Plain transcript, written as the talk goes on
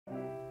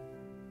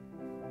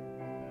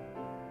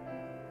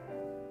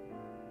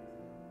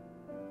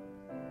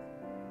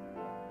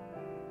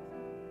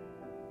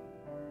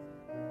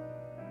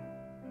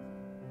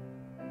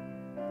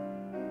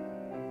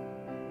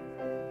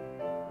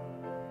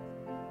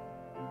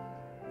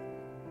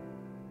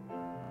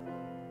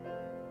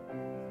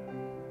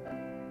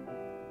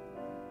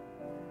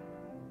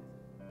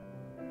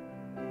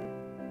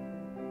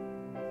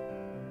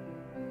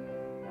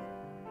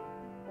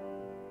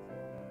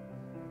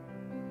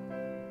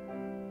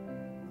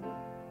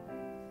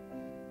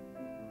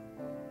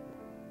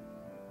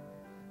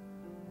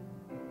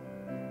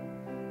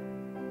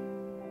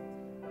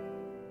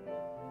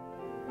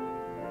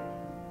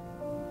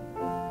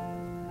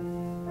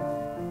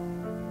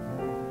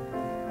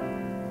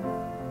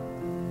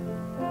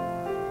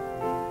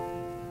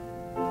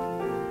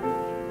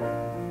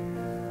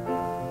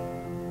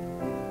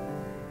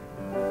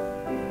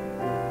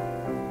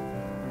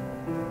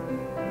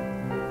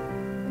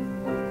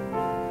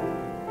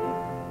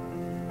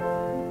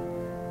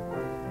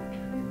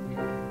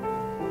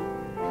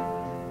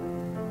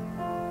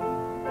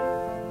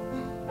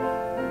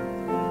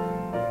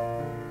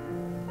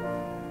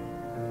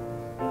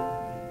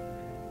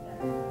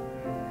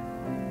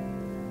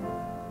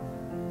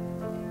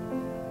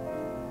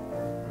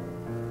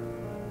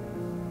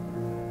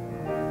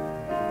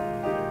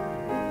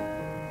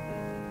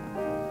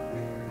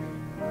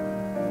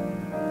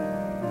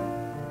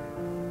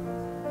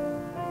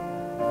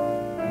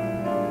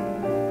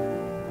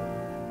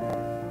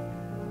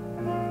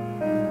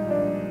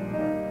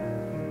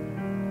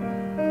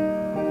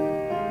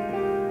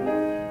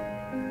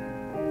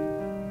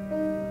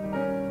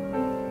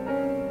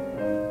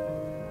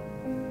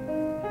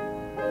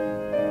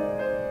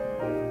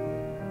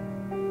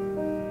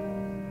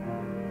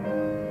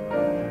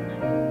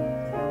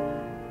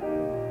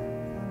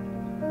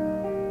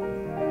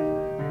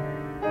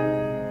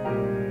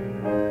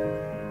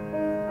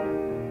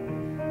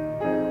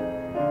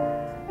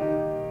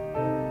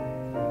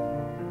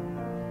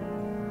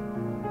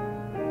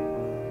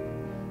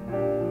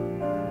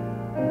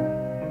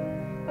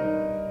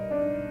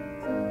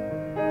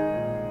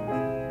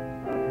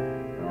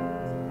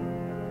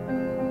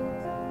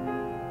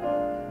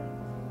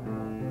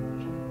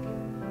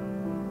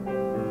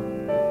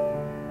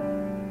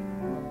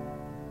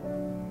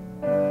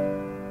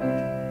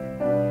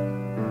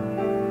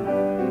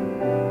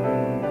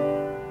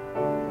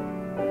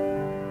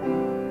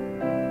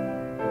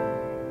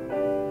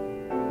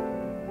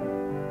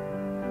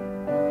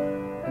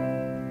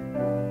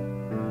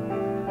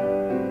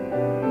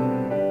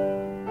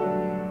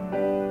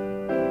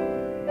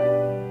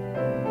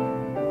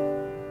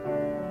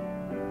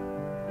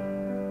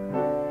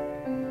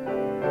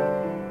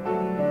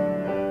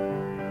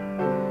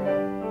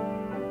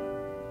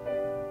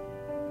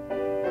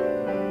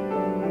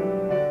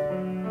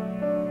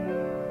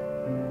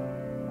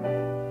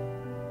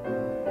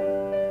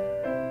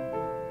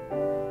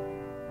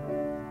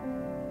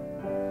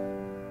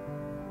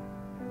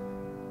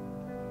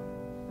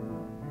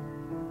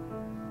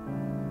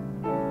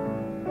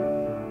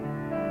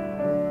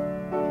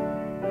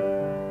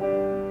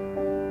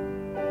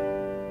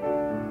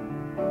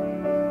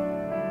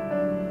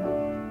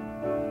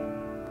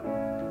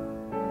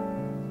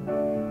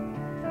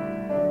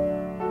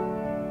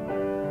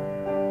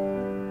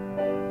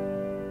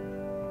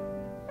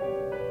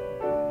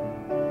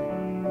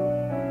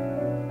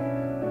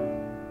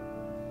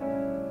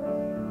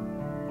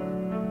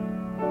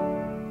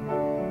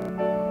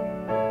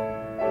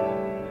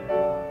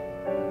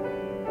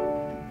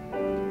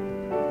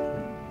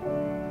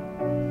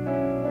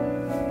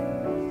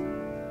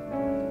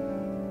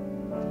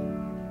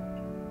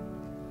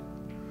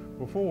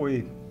Before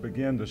we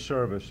begin the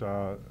service,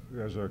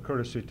 as a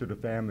courtesy to the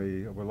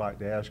family, I would like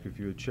to ask if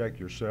you would check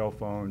your cell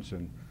phones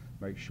and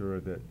make sure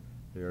that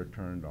they are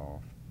turned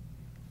off.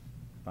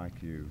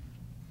 Thank you.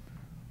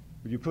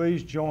 Would you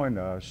please join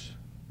us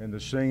in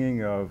the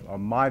singing of "A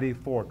Mighty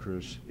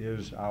Fortress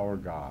is Our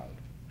God"?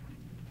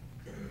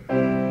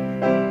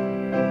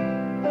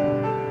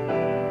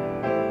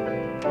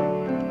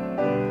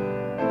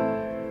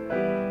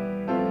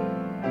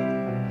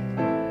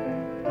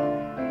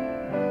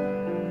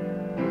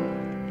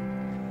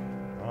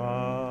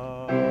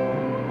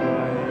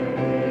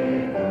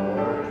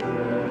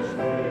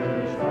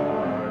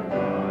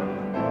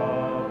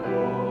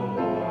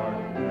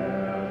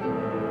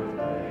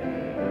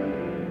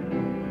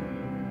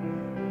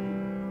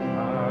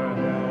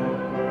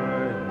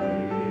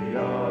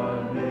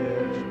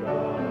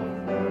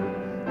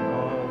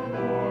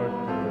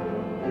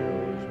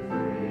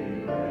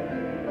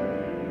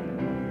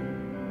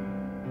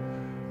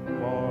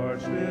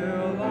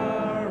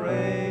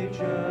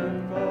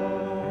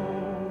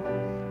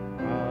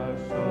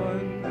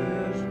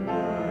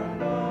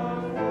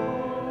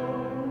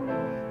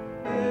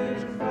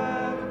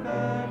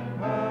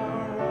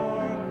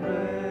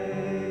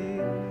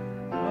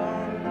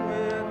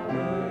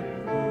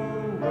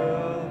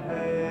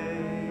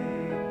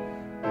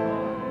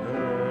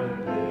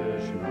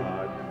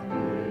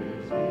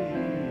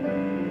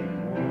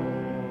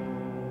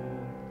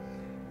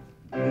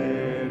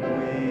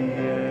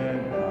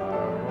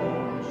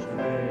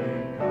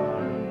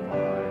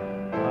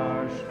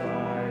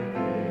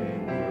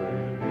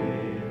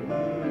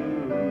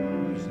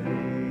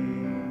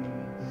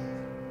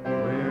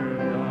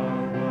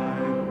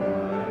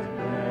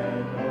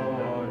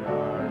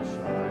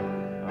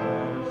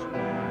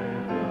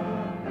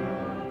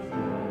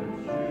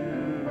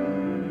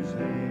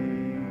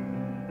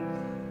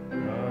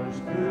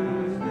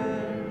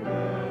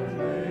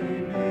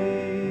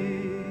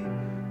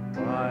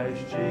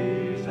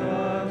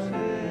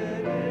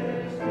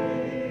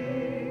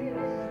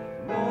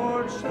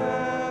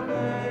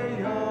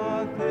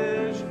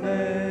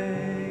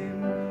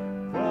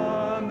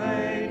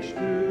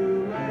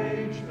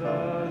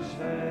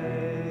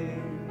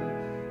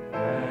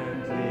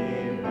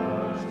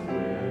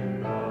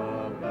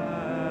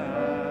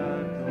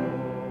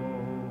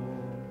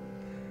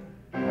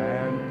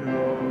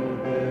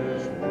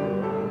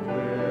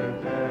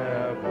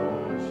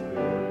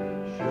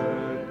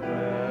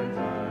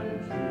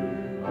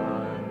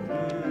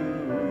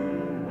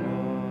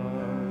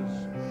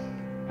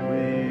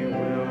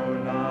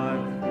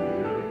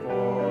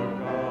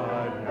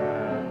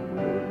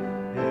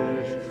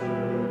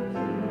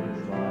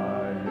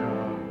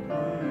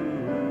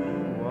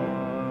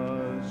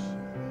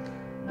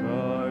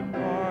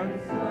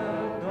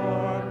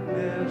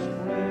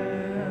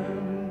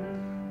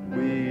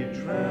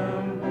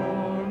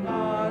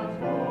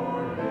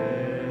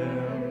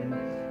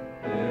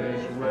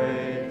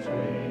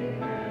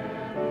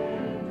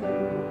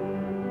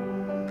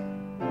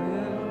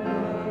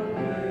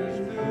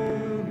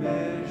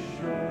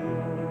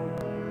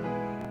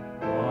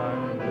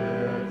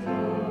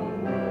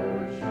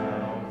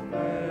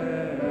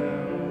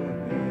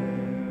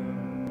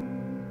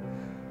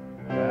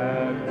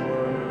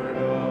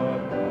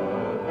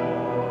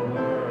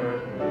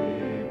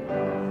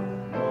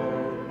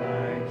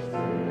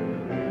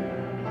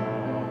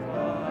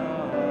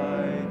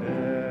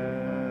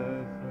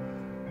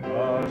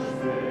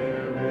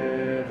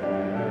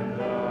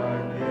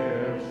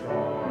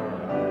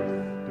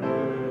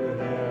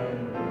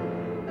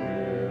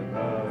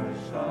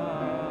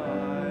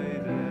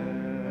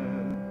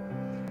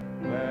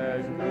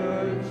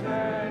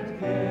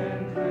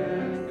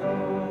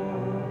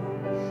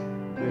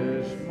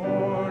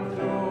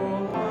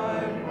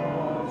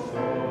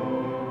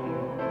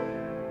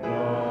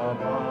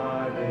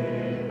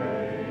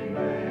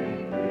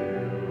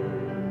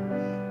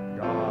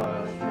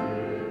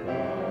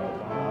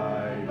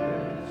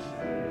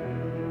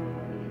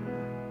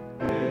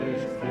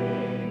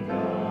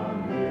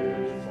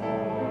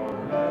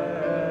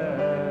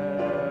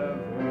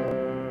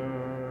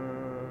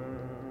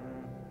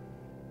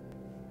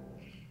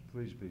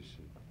 Please be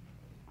seated.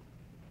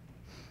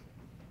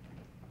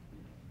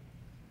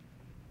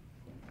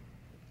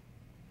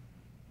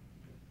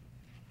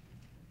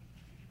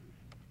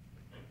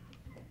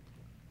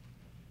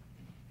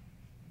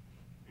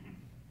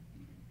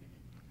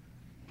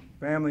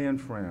 Family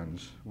and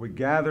friends, we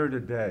gather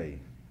today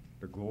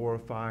to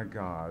glorify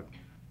God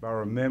by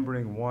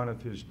remembering one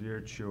of his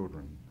dear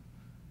children,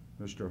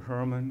 Mr.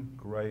 Herman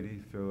Grady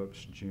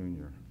Phillips,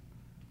 Jr.,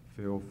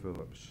 Phil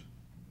Phillips.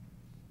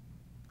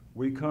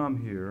 We come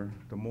here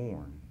to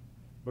mourn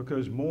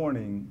because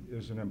mourning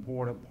is an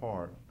important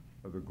part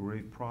of the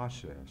grief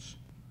process.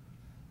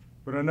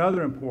 But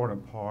another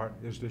important part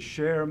is to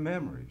share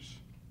memories.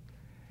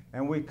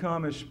 And we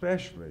come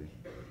especially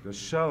to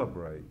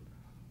celebrate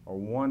a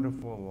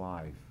wonderful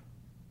life,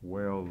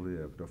 well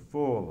lived, a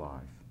full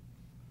life.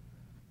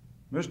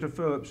 Mr.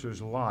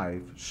 Phillips's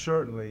life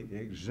certainly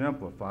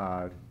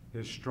exemplified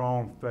his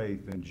strong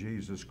faith in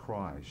Jesus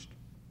Christ.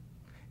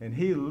 and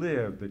he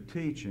lived the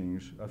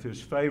teachings of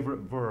his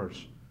favorite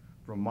verse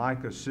from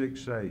Micah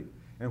 6:8,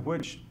 in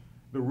which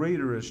the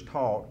reader is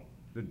taught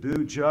to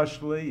do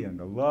justly and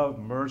to love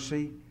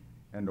mercy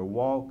and to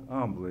walk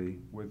humbly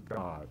with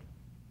God.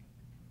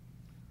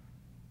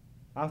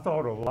 I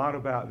thought a lot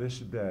about this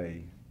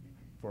day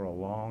for a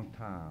long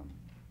time.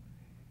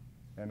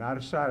 And I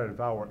decided if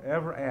I were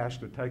ever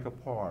asked to take a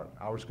part,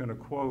 I was going to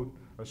quote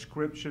a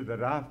scripture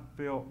that I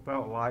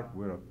felt like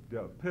would have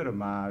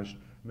epitomized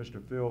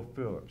Mr. Phil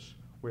Phillips.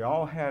 We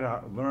all had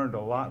learned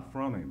a lot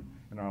from him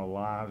in our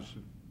lives,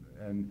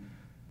 and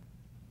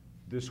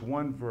this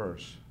one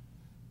verse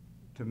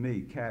to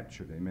me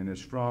captured him, and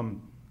it's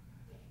from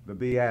the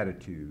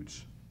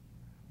Beatitudes.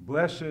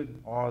 Blessed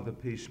are the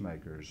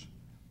peacemakers,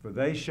 for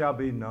they shall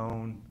be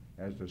known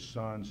as the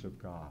sons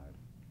of God.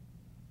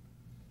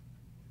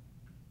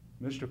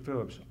 Mr.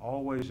 Phillips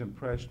always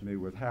impressed me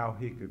with how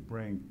he could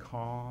bring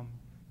calm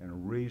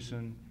and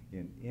reason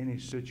in any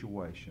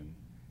situation,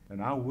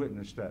 and I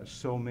witnessed that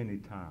so many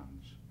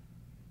times.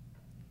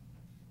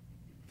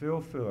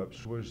 Phil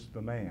Phillips was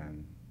the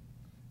man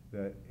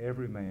that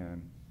every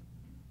man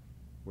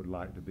would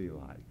like to be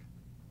like,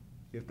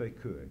 if they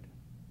could.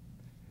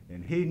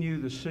 And he knew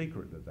the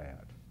secret of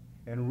that.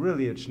 And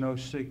really, it's no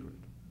secret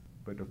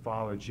but to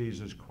follow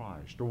Jesus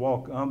Christ, to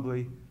walk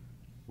humbly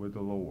with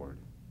the Lord.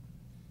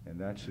 And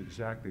that's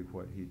exactly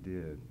what he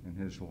did in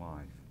his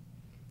life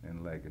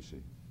and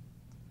legacy.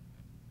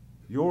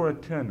 Your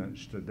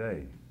attendance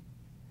today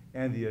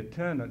and the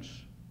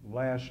attendance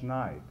last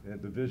night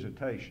at the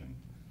visitation,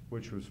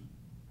 which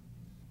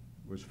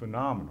was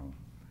phenomenal,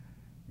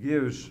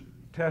 gives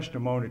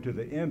testimony to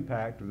the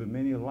impact of the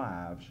many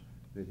lives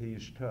that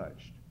he's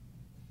touched.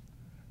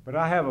 But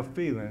I have a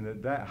feeling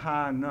that that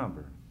high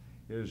number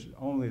is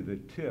only the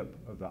tip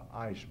of the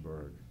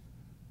iceberg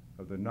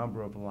of the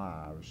number of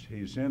lives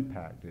he's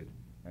impacted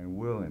and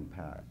will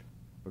impact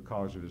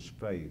because of his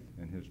faith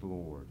in his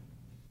Lord.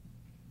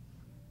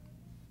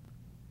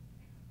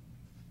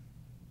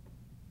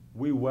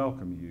 We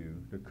welcome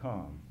you to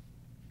come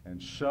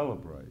and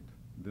celebrate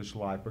this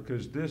life,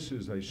 because this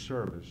is a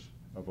service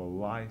of a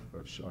life,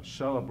 a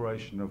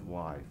celebration of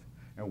life,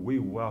 and we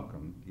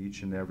welcome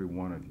each and every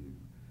one of you.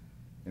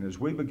 And as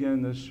we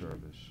begin this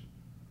service,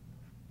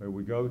 may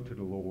we go to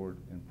the Lord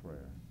in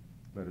prayer.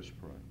 Let us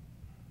pray.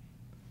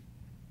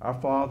 Our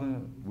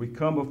Father, we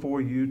come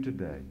before you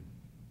today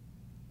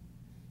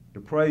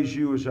to praise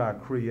you as our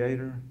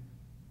Creator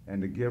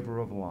and the giver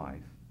of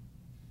life.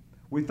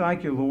 We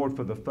thank you, Lord,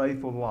 for the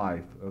faithful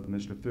life of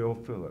Mr. Phil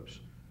Phillips,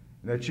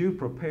 and that you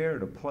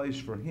prepared a place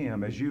for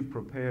him as you've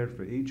prepared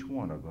for each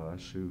one of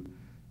us who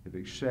have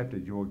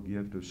accepted your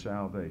gift of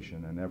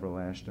salvation and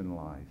everlasting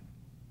life.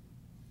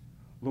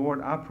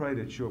 Lord, I pray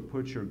that you'll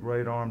put your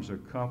great arms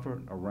of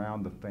comfort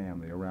around the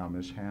family, around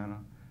Miss Hannah,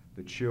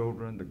 the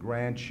children, the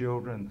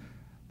grandchildren,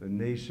 the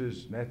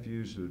nieces,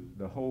 nephews,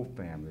 the whole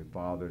family,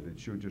 Father,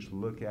 that you'll just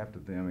look after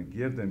them and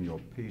give them your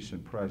peace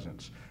and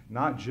presence,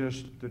 not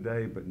just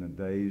today, but in the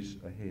days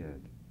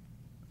ahead.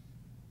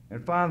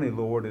 And finally,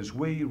 Lord, as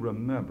we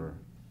remember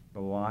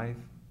the life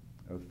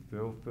of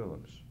Phil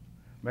Phillips,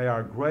 may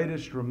our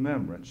greatest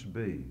remembrance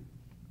be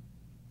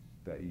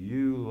that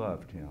you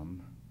loved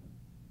him,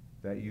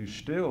 that you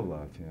still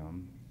love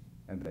him,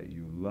 and that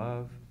you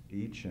love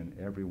each and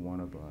every one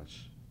of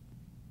us.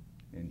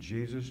 In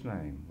Jesus'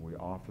 name, we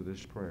offer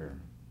this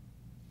prayer.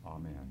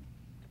 Amen.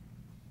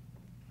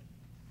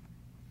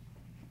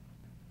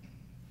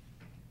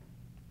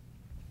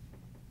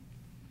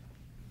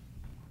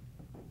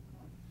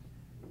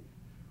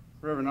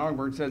 Reverend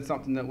Ogburn said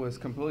something that was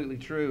completely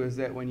true, is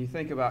that when you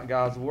think about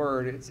God's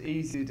Word, it's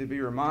easy to be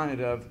reminded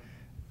of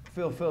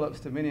Phil Phillips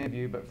to many of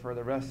you, but for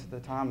the rest of the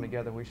time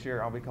together we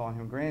share, I'll be calling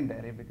him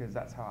Granddaddy because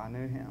that's how I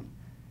knew him.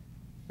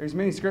 There's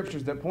many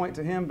scriptures that point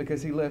to him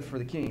because he lived for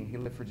the King. He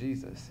lived for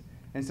Jesus.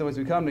 And so as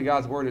we come to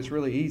God's Word, it's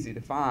really easy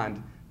to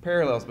find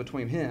parallels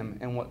between him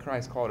and what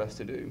Christ called us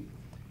to do.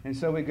 And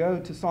so we go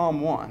to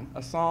Psalm 1,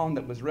 a psalm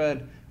that was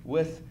read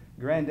with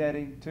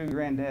Granddaddy, to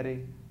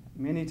Granddaddy,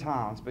 many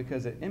times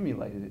because it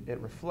emulated, it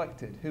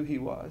reflected who he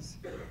was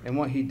and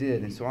what he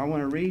did. And so I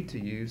want to read to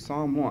you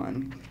Psalm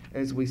 1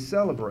 as we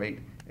celebrate,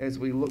 as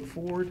we look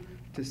forward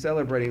to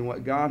celebrating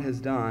what God has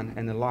done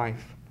in the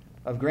life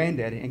of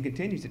Granddaddy and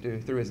continues to do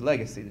through his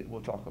legacy that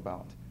we'll talk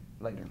about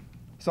later.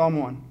 Psalm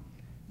 1.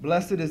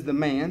 Blessed is the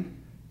man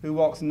who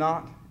walks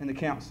not in the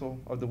counsel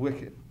of the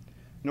wicked,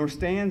 nor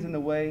stands in the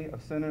way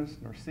of sinners,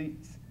 nor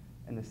seats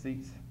in the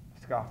seats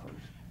of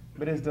scoffers.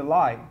 But his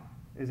delight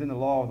is in the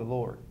law of the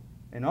Lord,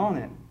 and on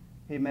it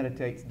he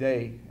meditates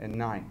day and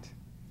night.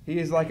 He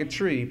is like a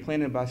tree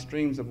planted by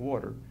streams of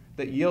water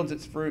that yields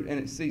its fruit in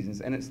its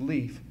seasons, and its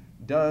leaf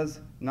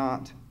does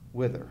not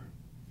wither.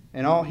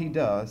 In all he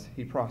does,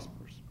 he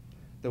prospers.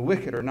 The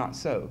wicked are not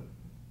so,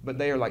 but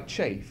they are like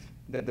chaff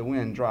that the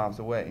wind drives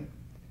away.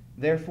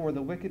 Therefore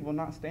the wicked will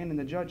not stand in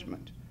the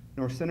judgment,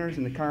 nor sinners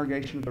in the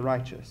congregation of the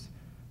righteous.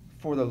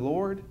 For the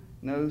Lord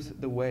knows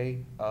the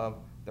way of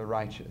the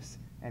righteous.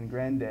 And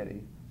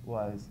Granddaddy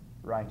was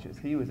righteous.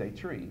 He was a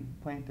tree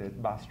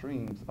planted by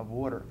streams of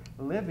water,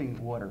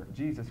 living water,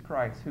 Jesus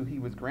Christ, who he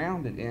was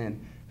grounded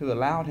in, who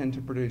allowed him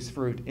to produce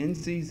fruit in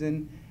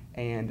season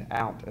and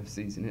out of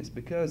season. It's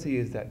because he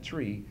is that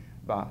tree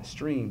by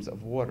streams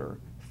of water,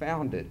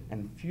 founded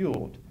and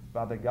fueled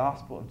by the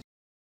gospel of Jesus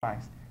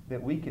Christ,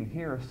 that we can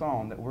hear a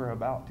song that we're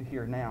about to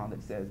hear now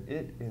that says,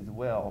 "It is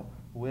well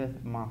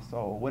with my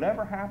soul."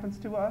 Whatever happens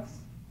to us,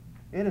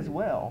 it is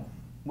well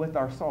with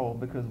our soul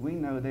because we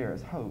know there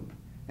is hope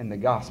in the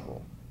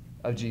gospel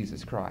of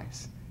Jesus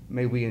Christ.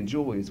 May we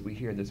enjoy as we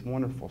hear this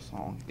wonderful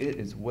song, "It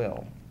is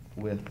well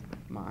with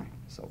my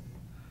soul."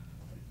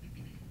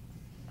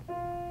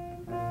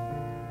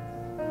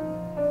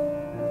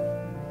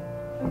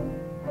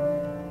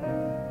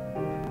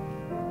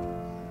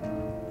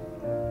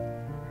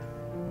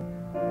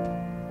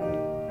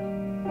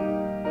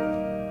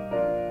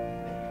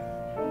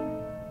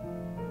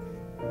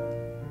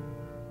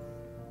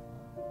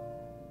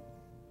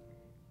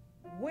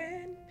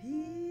 When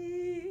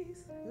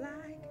peace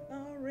like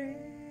a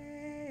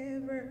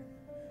river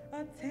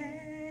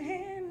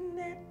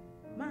attended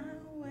my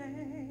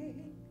way,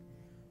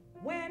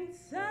 when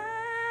sorrows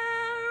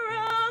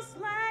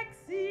like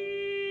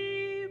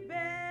sea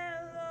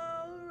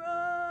billow roll,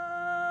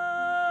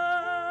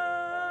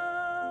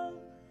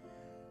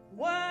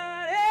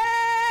 whatever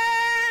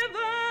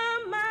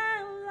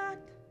my lot,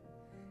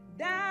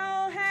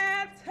 thou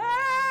hast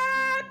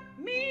taught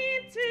me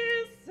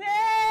to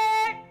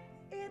say,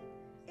 it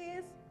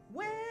is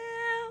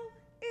well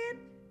with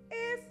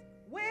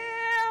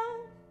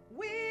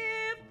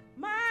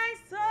my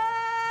soul.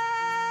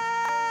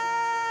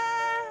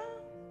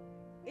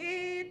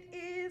 It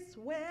is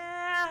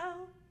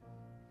well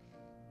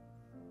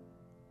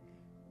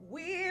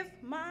with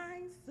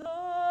my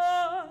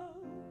soul.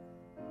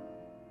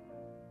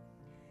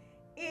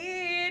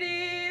 It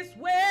is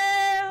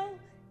well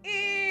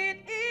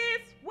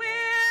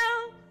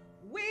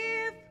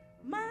with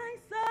my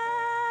soul.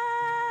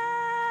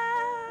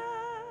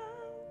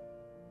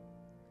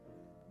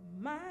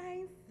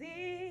 My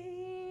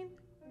sin,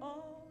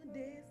 all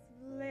this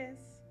bliss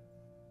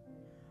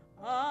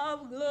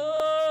of glorious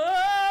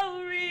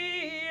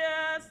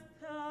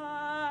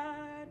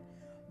thought,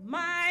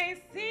 my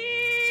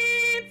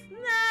sins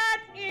not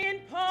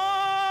in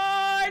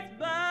parts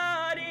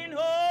but in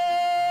whole,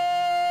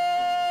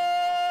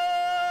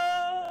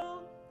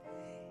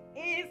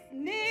 is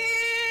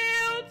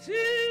nailed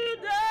to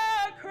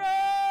the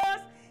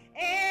cross,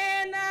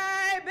 and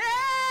I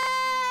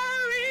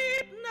bear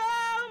it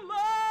no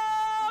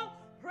more.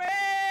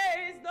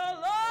 Praise the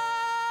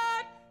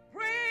Lord,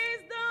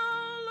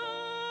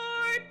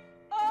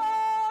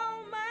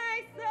 oh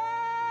my soul.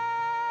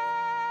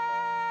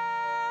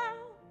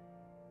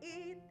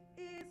 It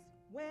is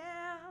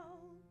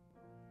well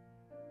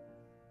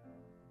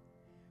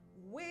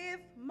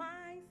with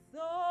my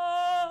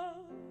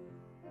soul.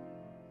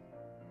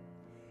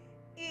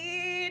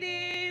 It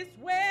is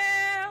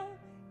well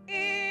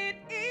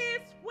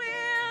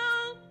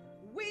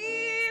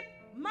with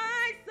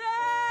my soul.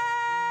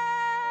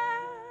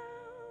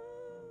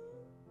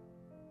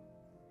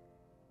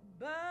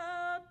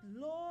 But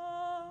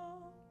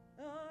Lord,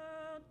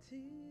 to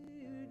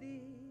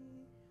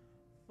thee,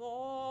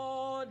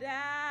 for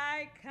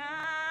thy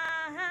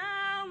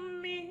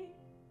coming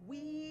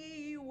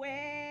we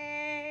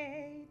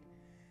wait.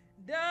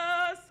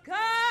 The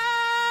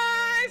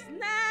skies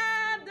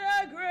not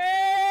the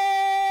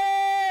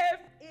grave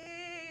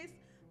is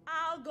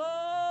our goal.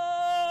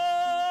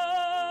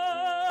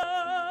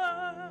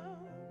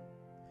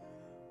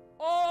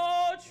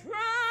 O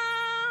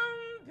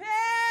trumpet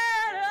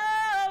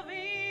of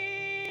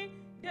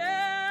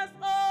angels,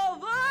 O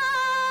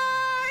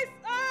voice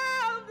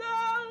of the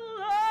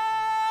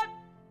Lord,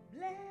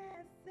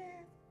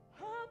 blessed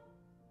hope,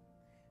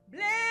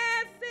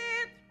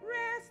 blessed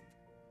rest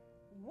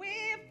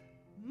with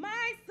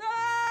my soul.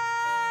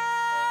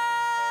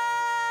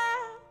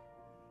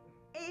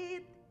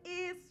 It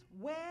is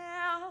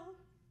well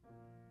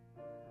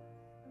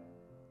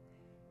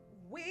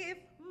with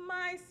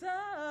my soul.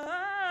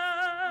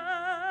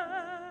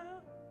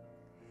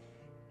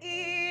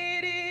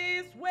 It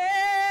is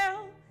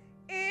well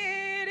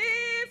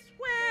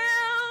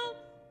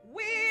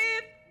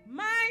with my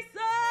soul.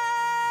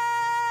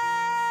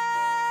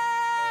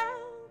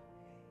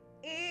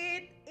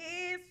 It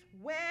is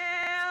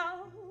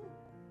well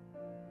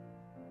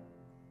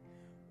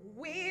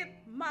with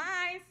my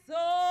soul.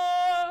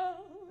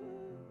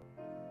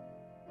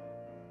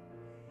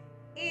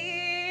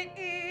 It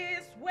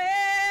is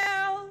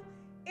well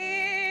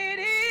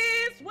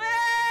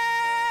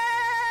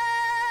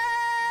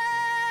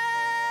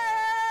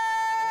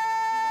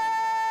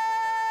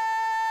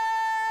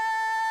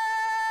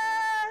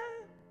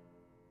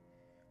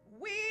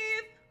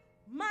with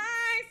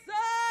my soul.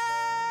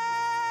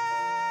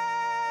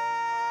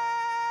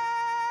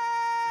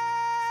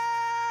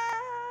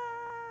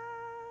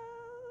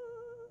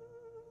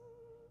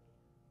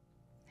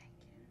 Thank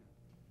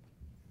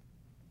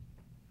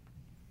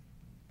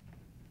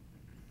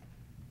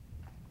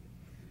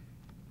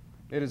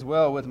you. It is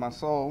well with my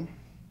soul.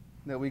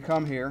 that we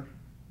come here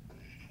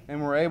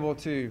and we're able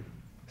to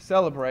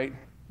celebrate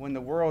when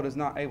the world is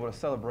not able to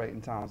celebrate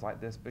in times like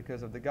this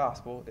because of the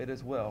gospel. It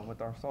is well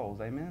with our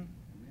souls. Amen?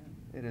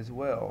 It is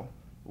well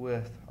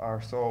with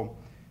our soul.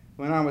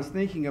 When I was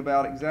thinking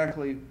about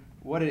exactly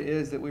what it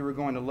is that we were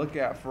going to look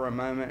at for a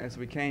moment as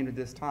we came to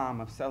this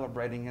time of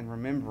celebrating and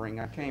remembering,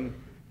 I came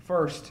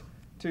first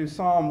to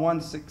Psalm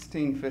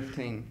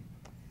 116:15.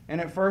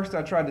 And at first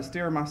I tried to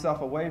steer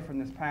myself away from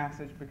this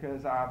passage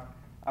because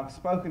I've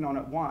spoken on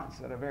it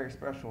once at a very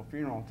special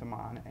funeral to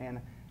mine, and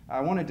I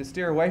wanted to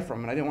steer away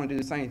from it. I didn't want to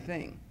do the same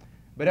thing.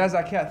 But as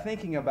I kept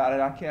thinking about it,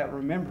 I kept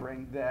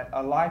remembering that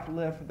a life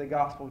lived for the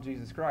gospel of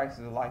Jesus Christ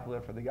is a life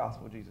lived for the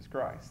gospel of Jesus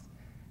Christ.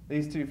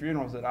 These two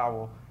funerals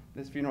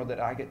this funeral that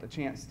I get the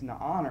chance to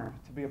honor,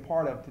 to be a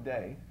part of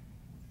today,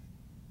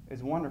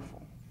 is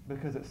wonderful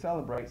because it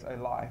celebrates a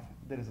life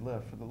that is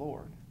lived for the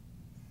Lord.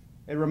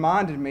 It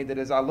reminded me that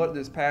as I looked at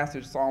this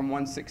passage, Psalm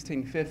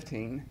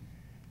 116:15,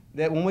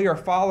 that when we are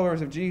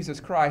followers of Jesus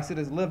Christ, it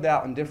is lived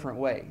out in different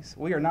ways.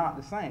 We are not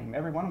the same.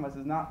 Every one of us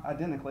is not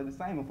identically the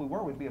same. If we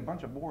were, we'd be a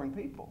bunch of boring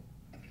people.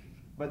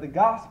 But the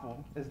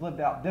gospel is lived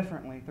out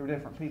differently through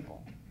different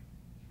people.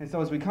 And so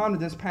as we come to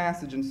this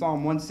passage in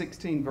Psalm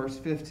 116, verse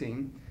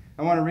 15,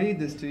 I want to read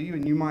this to you,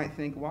 and you might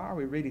think, why are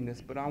we reading this?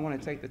 But I want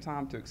to take the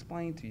time to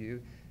explain to you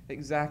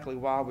exactly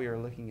why we are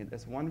looking at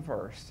this one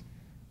verse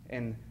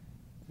and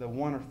the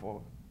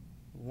wonderful,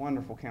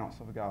 wonderful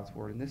counsel of God's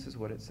Word. And this is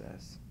what it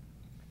says.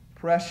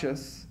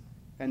 Precious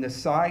in the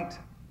sight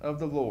of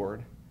the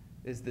Lord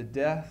is the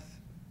death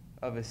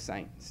of his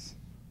saints.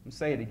 I'm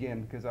say it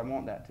again because I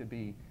want that to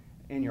be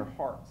in your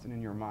hearts and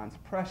in your minds.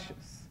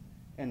 Precious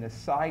in the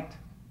sight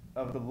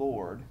of the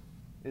Lord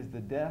is the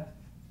death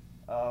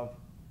of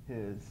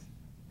his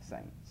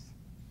saints.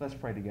 Let's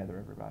pray together,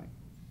 everybody.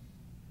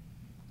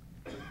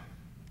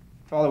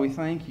 Father, we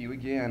thank you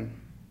again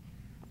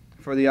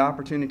for the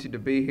opportunity to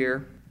be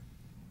here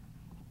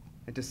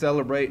and to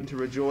celebrate and to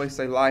rejoice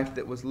a life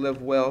that was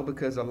lived well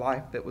because a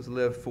life that was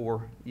lived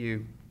for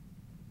you.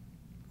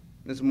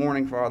 This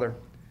morning, Father,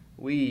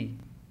 we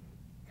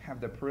have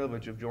the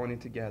privilege of joining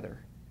together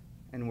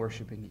and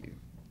worshiping you.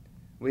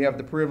 We have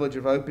the privilege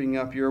of opening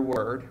up your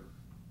word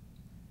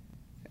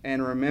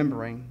and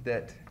remembering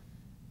that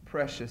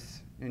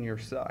precious in your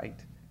sight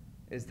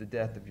is the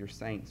death of your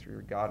saints or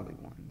your godly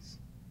ones.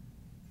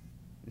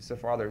 And so,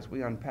 Father, as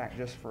we unpack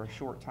just for a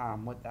short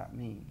time what that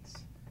means,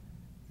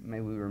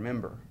 may we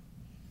remember.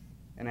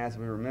 And as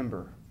we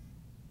remember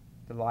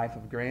the life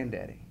of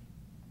Granddaddy,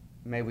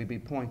 may we be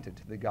pointed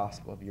to the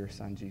gospel of your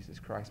Son, Jesus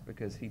Christ,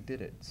 because he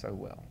did it so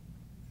well.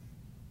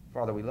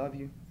 Father, we love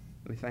you,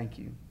 we thank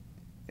you,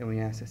 and we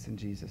ask this in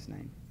Jesus'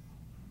 name.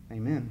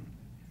 Amen.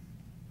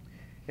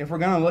 If we're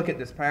going to look at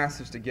this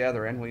passage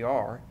together, and we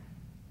are,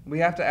 we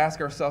have to ask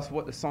ourselves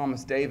what the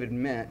psalmist David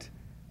meant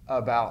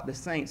about the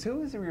saints.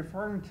 Who is he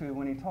referring to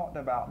when he talked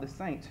about the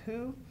saints?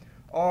 Who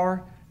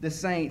are the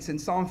saints? And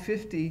Psalm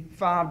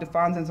 55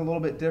 defines them a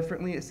little bit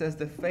differently. It says,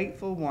 the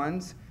faithful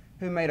ones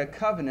who made a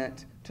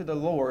covenant to the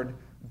Lord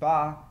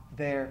by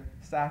their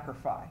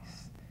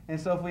sacrifice. And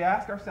so if we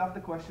ask ourselves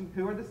the question,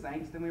 who are the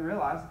saints? Then we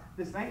realize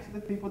the saints are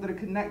the people that are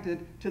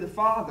connected to the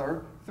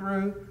Father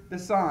through the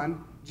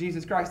Son,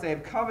 Jesus Christ. They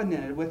have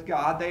covenanted with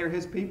God. They are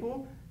his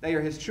people. They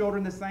are his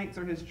children. The saints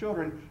are his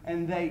children.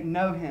 And they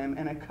know him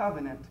in a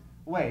covenant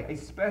way, a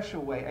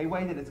special way, a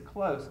way that is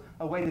close,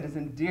 a way that is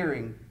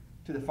endearing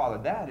to the Father.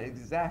 That is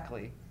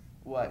exactly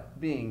what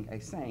being a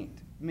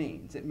saint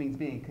means. It means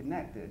being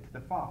connected to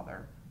the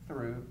Father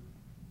through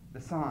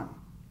the Son.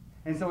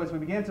 And so as we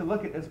begin to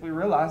look at this, we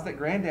realize that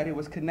Granddaddy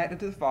was connected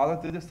to the Father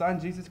through the Son,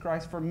 Jesus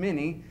Christ, for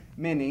many,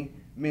 many,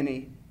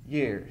 many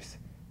years.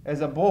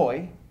 As a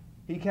boy,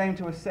 he came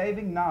to a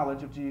saving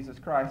knowledge of Jesus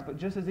Christ. But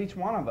just as each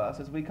one of us,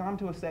 as we come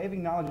to a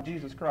saving knowledge of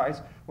Jesus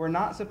Christ, we're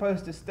not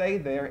supposed to stay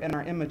there in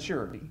our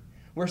immaturity.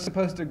 We're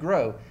supposed to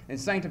grow in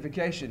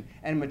sanctification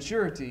and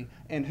maturity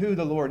in who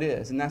the Lord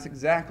is. And that's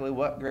exactly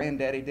what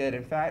Granddaddy did.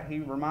 In fact, he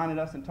reminded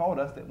us and told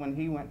us that when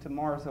he went to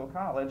Mars Hill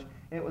College,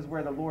 it was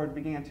where the Lord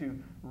began to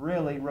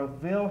really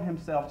reveal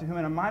himself to him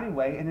in a mighty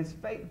way, and his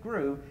faith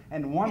grew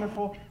in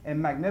wonderful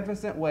and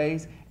magnificent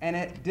ways, and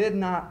it did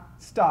not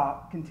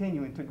stop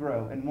continuing to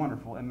grow in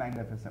wonderful and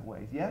magnificent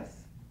ways. Yes?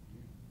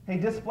 He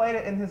displayed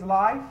it in his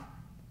life.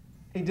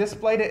 He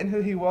displayed it in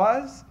who he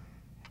was.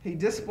 He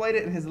displayed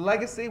it in his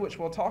legacy, which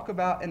we'll talk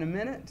about in a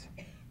minute.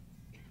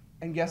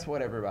 And guess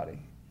what, everybody?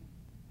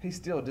 He's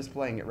still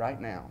displaying it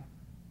right now,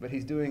 but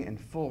he's doing it in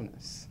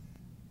fullness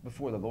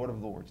before the Lord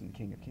of Lords and the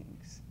King of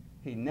Kings.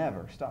 He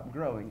never stopped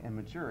growing in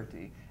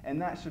maturity.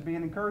 And that should be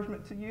an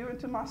encouragement to you and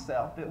to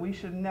myself that we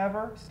should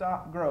never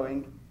stop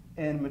growing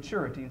in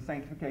maturity and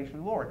sanctification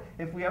of the Lord.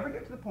 If we ever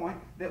get to the point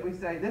that we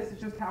say, this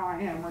is just how I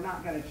am, we're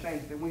not going to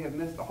change, then we have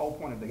missed the whole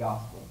point of the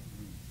gospel.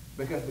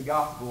 Because the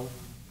gospel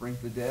brings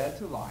the dead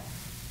to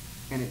life.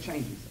 And it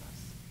changes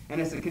us. And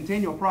it's a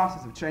continual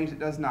process of change that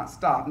does not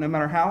stop. No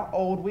matter how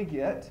old we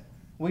get,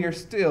 we are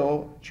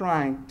still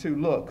trying to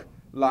look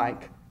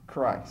like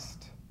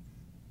Christ.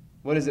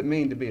 What does it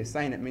mean to be a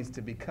saint? It means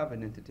to be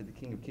covenanted to the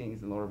King of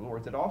Kings and Lord of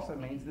Lords. It also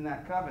means in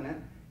that covenant,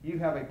 you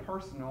have a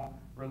personal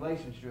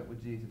relationship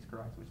with Jesus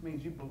Christ, which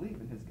means you believe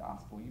in his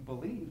gospel. You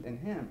believe in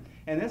him.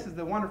 And this is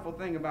the wonderful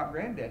thing about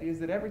Granddaddy, is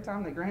that every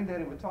time that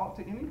Granddaddy would talk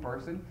to any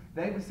person,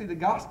 they would see the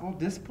gospel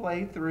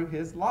displayed through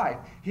his life.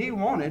 He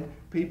wanted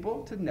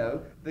people to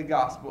know the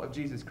gospel of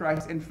Jesus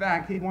Christ. In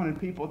fact, he wanted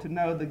people to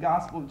know the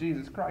gospel of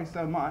Jesus Christ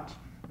so much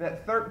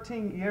that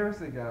 13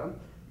 years ago,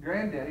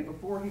 Granddaddy,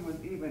 before he was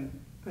even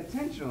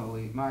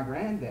potentially my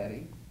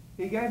granddaddy,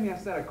 he gave me a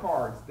set of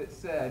cards that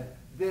said,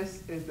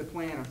 this is the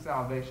plan of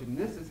salvation.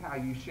 This is how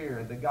you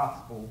share the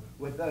gospel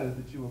with those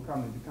that you will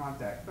come into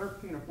contact.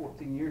 13 or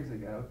 14 years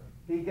ago,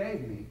 he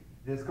gave me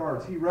these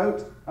cards. He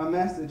wrote a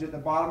message at the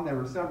bottom. There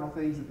were several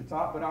things at the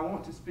top, but I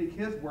want to speak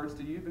his words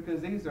to you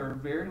because these are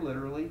very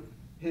literally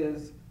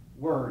his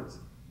words.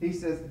 He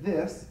says,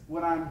 this,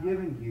 what I'm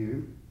giving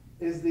you,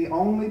 is the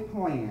only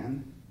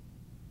plan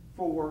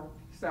for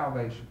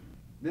salvation.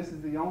 This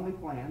is the only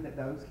plan that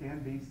those can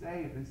be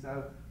saved. And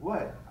so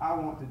what I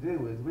want to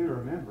do is we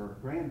remember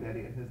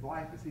Granddaddy and his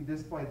life as he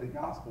displayed the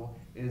gospel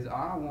is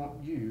I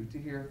want you to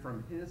hear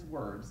from his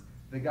words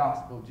the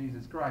gospel of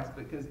Jesus Christ,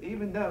 because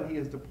even though he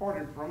has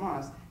departed from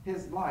us,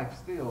 his life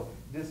still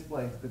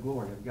displays the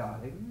glory of God.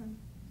 Amen?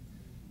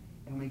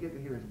 And we get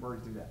to hear his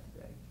words do that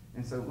today.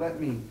 And so let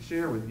me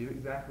share with you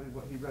exactly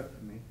what he wrote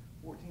to me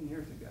 14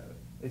 years ago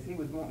as he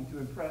was wanting to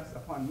impress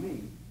upon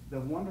me the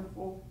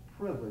wonderful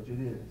privilege it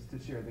is to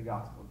share the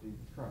gospel of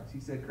Jesus Christ. He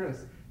said,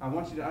 Chris, I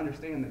want you to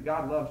understand that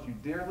God loves you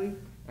dearly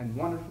and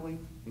wonderfully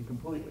and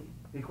completely.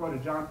 He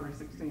quoted John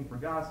 3:16, for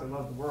God so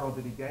loved the world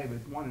that he gave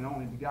his one and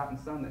only begotten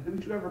Son, that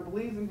whosoever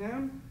believes in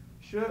him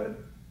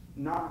should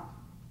not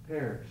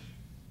perish.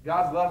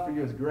 God's love for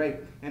you is great,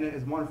 and it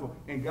is wonderful,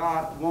 and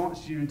God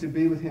wants you to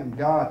be with him.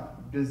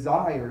 God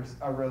desires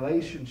a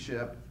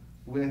relationship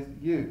with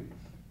you.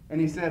 And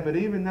he said, but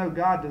even though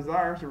God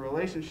desires a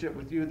relationship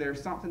with you,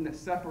 there's something that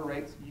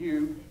separates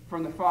you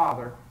from the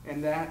Father,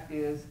 and that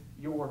is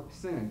your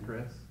sin,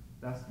 Chris.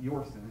 That's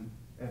your sin.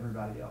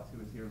 Everybody else who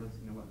is here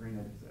listening to what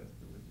Granddaddy says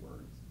through his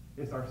words.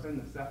 It's our sin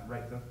that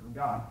separates us from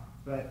God.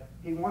 But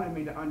he wanted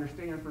me to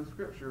understand from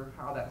Scripture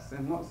how that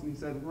sin looks. And he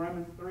said,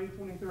 Romans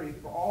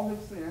 3:23, for all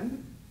have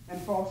sinned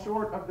and fall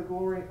short of the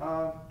glory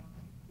of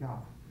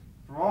God.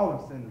 For all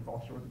have sinned and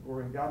fall short of the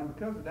glory of God. And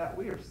because of that,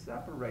 we are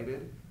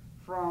separated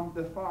from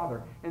the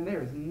Father. And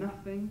there is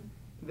nothing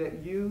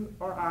that you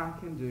or I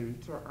can do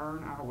to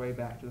earn our way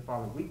back to the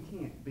Father. We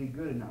can't be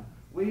good enough.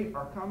 We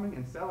are coming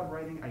and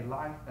celebrating a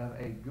life of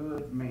a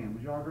good man.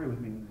 Would you all agree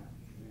with me on that?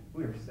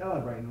 We are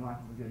celebrating the life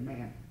of a good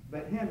man.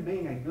 But him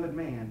being a good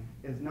man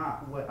is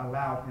not what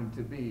allowed him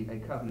to be a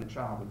covenant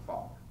child of the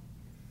Father.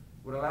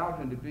 What allowed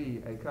him to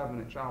be a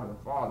covenant child of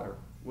the Father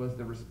was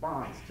the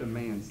response to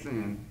man's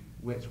sin,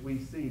 which we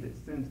see that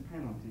sin's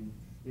penalty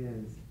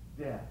is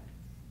death.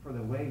 For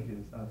the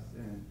wages of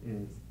sin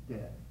is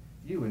death.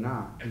 You and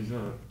I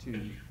deserve to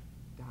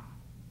die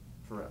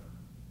forever.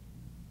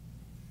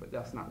 But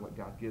that's not what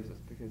God gives us,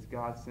 because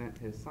God sent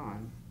his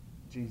Son,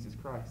 Jesus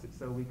Christ,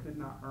 so we could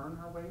not earn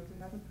our way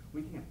to heaven.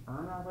 We can't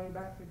earn our way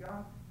back to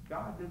God.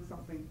 God did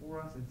something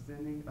for us in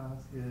sending us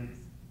his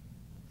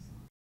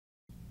Son.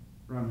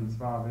 Romans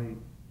 5:8.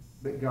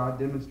 But God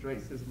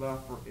demonstrates his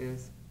love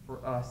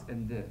for us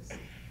in this,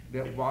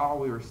 that while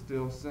we were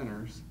still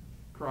sinners,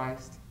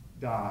 Christ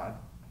died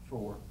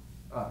for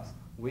us.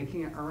 We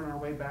can't earn our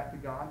way back to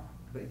God,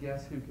 but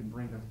guess who can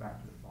bring us back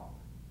to the Father?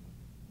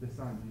 The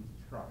Son,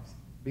 Jesus Christ.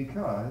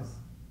 Because,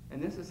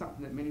 and this is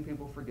something that many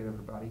people forget,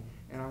 everybody,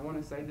 and I want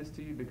to say this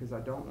to you because I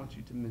don't want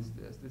you to miss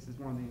this. This is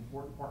one of the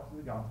important parts of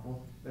the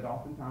gospel that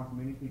oftentimes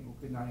many people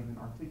could not even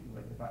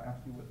articulate if I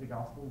asked you what the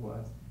gospel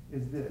was,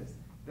 is this,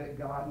 that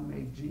God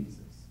made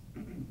Jesus,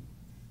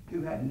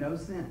 who had no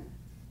sin,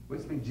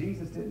 which means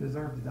Jesus didn't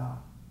deserve to die.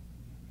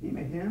 He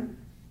made him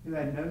who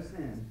had no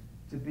sin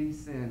to be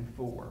sin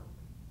for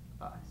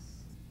us.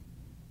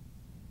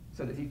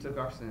 So that he took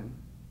our sin,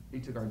 he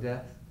took our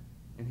death,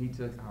 and he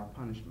took our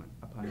punishment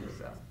upon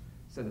himself,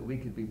 so that we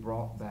could be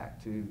brought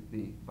back to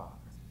the Father.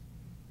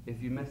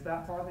 If you miss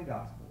that part of the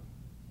gospel,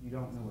 you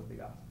don't know what the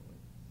gospel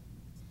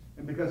is.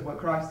 And because what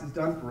Christ has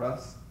done for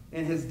us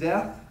in his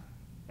death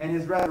and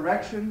his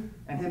resurrection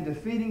and him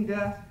defeating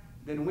death,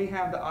 then we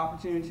have the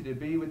opportunity to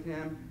be with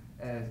him,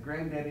 as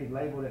Granddaddy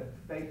labeled it,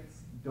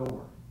 faith's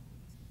door.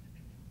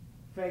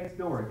 Faith's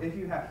door. If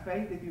you have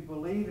faith, if you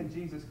believe in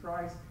Jesus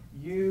Christ,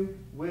 you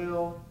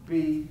will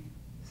be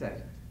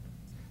saved.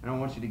 I don't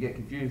want you to get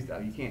confused, though.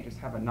 You can't just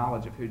have a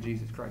knowledge of who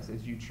Jesus Christ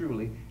is. You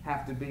truly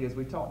have to be, as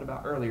we talked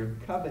about earlier,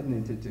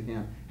 covenanted to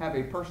him. Have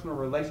a personal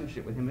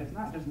relationship with him. It's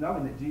not just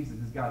knowing that Jesus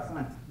is God's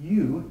Son.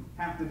 You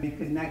have to be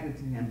connected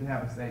to him to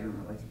have a saving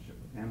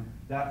relationship with him.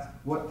 That's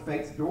what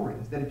faith's door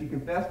is. That if you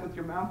confess with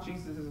your mouth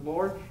Jesus is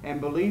Lord and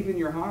believe in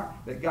your heart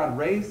that God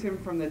raised him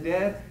from the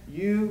dead,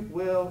 you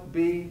will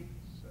be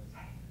saved.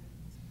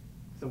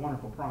 It's a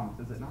wonderful promise,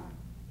 is it not?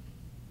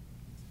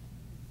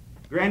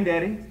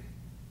 Granddaddy,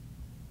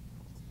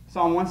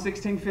 Psalm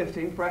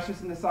 116:15,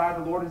 precious in the sight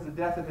of the Lord is the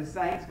death of his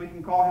saints. We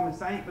can call him a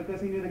saint because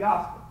he knew the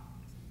gospel.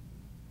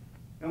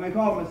 And we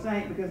call him a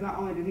saint because not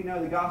only did he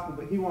know the gospel,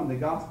 but he wanted the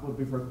gospel to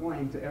be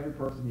proclaimed to every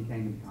person he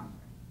came into contact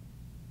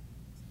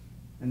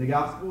with. And the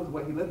gospel is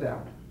what he lived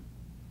out.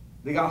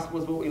 The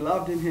gospel is what we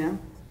loved in him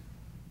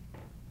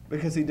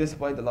because he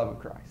displayed the love of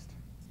Christ.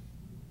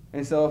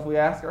 And so if we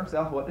ask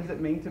ourselves, what does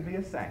it mean to be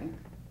a saint?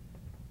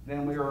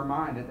 Then we are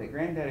reminded that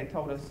Granddaddy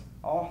told us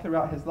all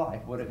throughout his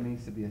life what it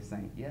means to be a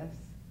saint. Yes,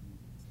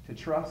 to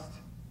trust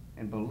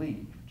and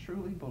believe,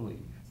 truly believe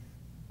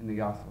in the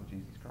gospel of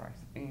Jesus Christ,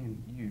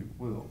 and you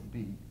will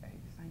be a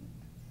saint.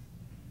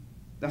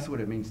 That's what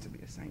it means to be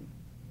a saint.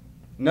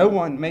 No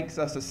one makes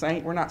us a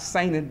saint. We're not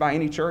sainted by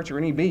any church or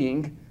any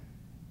being.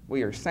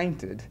 We are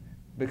sainted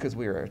because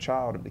we are a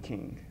child of the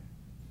King.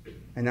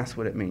 And that's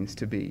what it means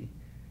to be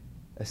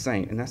a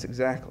saint. And that's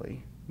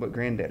exactly what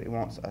Granddaddy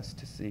wants us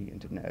to see and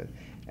to know.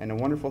 And the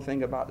wonderful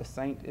thing about the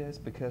saint is,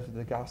 because of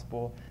the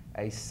gospel,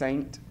 a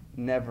saint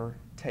never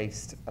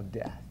tastes of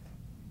death.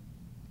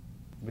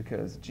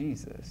 Because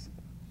Jesus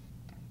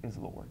is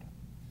Lord.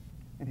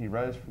 And he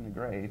rose from the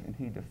grave and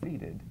he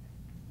defeated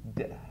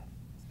death.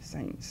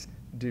 Saints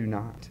do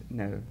not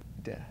know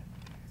death.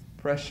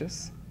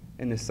 Precious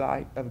in the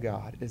sight of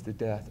God is the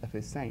death of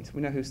his saints.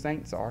 We know who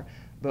saints are,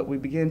 but we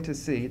begin to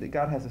see that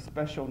God has a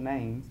special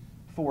name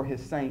for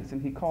his saints,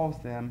 and he calls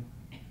them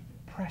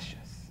precious.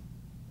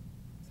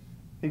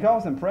 He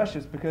calls them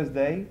precious because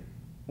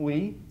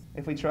we,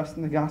 if we trust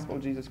in the gospel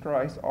of Jesus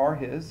Christ, are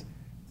his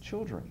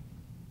children.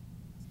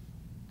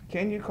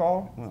 Can you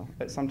call, well,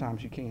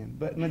 sometimes you can,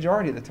 but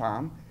majority of the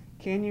time,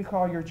 can you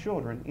call your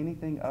children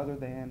anything other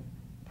than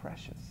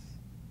precious?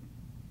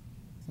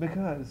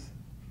 Because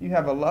you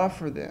have a love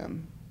for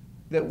them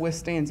that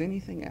withstands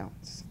anything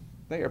else.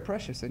 They are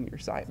precious in your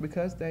sight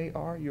because they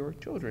are your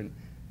children.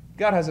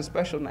 God has a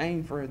special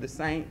name for the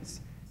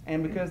saints,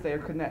 and because they are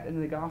connected in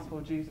the gospel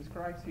of Jesus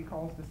Christ, he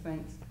calls the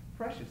saints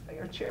precious. They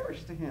are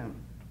cherished to him.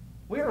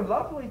 We are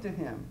lovely to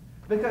him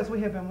because we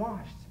have been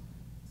washed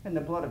in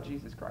the blood of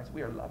Jesus Christ.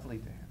 We are lovely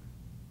to him.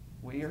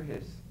 We are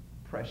his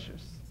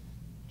precious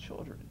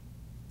children.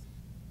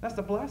 That's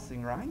a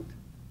blessing, right?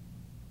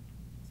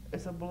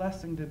 It's a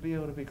blessing to be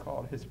able to be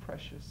called his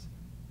precious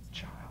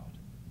child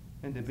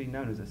and to be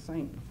known as a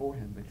saint before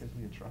him because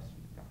we have trusted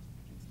in the gospel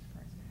of Jesus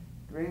Christ.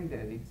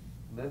 Granddaddy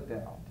lived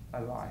out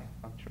a life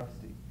of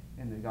trusting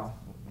in the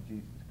gospel of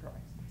Jesus Christ.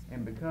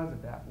 And because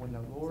of that, when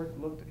the Lord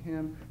looked at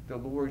him, the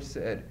Lord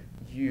said,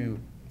 "You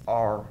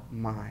are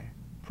my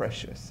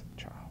precious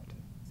child."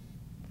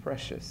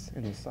 Precious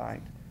in the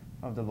sight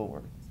of the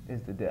Lord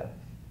is the death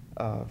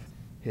of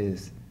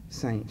his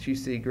saints. You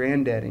see,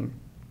 Granddaddy,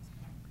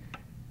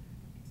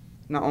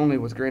 not only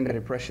was Granddaddy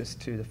precious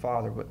to the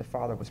Father, but the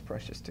Father was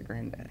precious to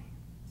Granddaddy.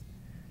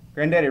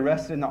 Granddaddy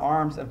rested in the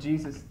arms of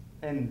Jesus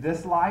in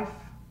this life.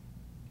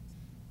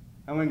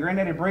 And when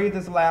Granddaddy breathed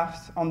his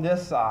last on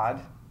this side,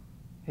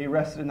 he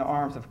rested in the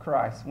arms of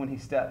Christ when he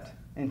stepped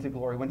into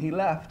glory. When he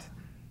left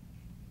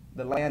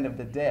the land of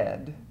the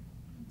dead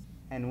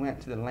and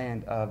went to the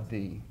land of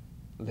the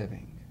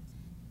living.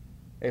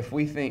 If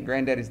we think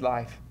Granddaddy's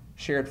life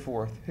shared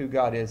forth who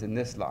God is in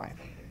this life,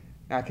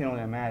 I can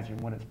only imagine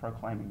what it's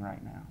proclaiming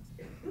right now.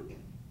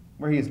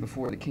 Where he is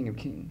before the King of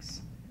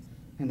Kings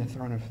and the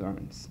throne of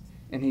thrones,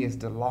 and he is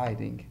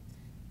delighting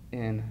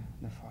in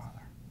the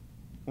Father.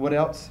 What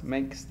else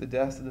makes the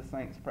deaths of the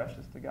saints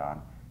precious to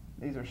God?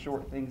 These are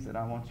short things that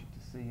I want you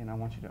to see and I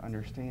want you to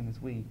understand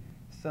as we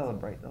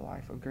celebrate the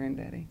life of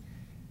Granddaddy.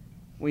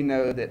 We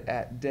know that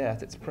at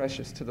death it's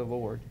precious to the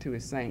Lord, to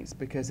his saints,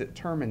 because it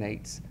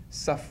terminates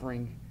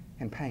suffering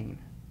and pain.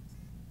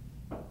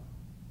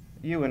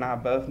 You and I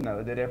both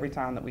know that every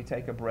time that we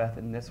take a breath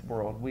in this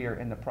world, we are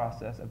in the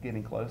process of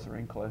getting closer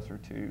and closer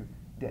to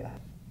death.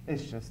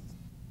 It's just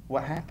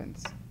what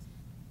happens.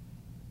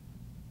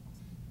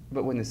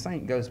 But when the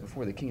saint goes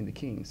before the King of the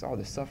Kings, all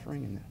the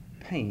suffering and the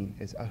pain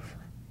is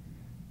over.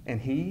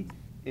 And he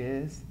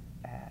is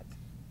at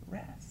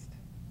rest.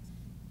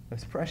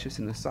 It's precious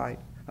in the sight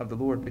of the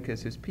Lord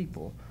because his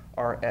people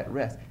are at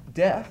rest.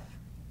 Death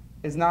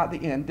is not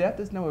the end. Death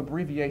is no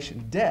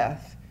abbreviation.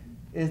 Death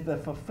is the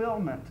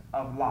fulfillment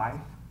of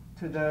life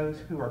to those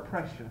who are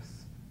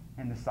precious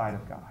in the sight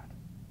of God.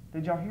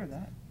 Did y'all hear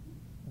that?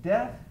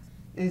 Death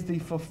is the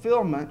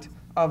fulfillment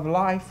of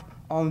life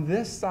on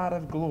this side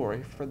of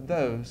glory for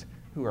those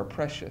who are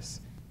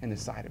precious in the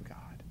sight of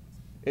God.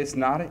 It's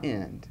not an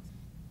end.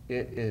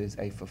 It is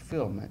a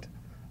fulfillment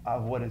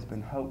of what has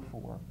been hoped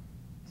for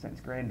since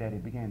Granddaddy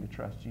began to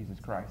trust Jesus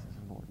Christ as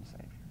his Lord and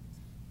Savior.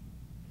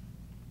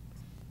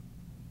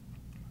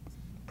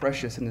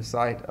 Precious in the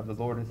sight of the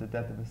Lord is the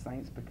death of the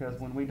saints,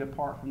 because when we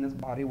depart from this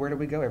body, where do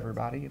we go,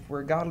 everybody? If we're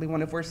a godly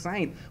one, if we're a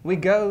saint, we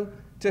go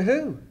to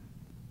who?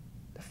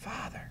 The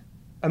Father.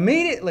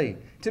 Immediately.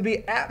 To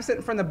be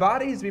absent from the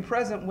body is to be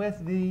present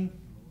with the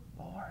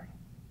Lord.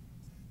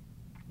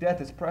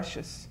 Death is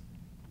precious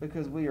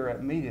because we are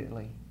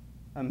immediately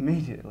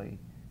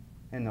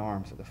in the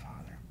arms of the Father.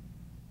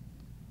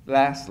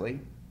 Lastly,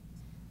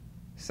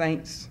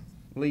 saints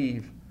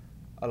leave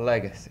a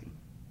legacy.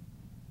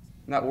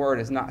 That word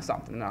is not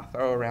something that I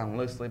throw around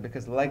loosely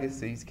because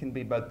legacies can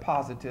be both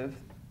positive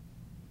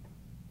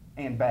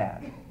and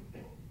bad.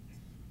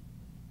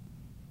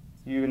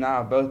 You and I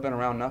have both been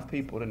around enough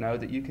people to know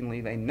that you can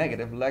leave a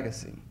negative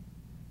legacy.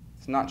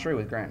 It's not true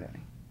with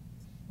Granddaddy.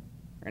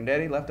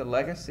 Granddaddy left a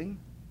legacy.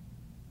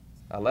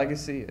 A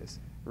legacy, as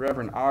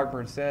Reverend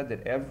Ogburn said,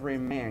 that every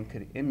man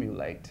could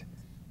emulate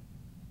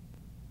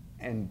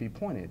and be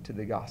pointed to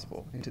the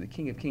gospel and to the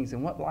King of Kings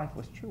and what life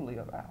was truly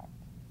about.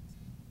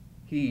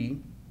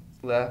 He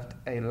left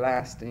a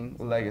lasting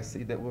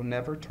legacy that will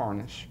never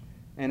tarnish.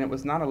 And it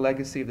was not a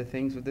legacy of the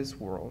things of this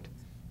world.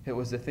 It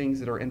was the things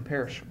that are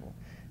imperishable.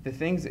 The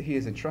things that he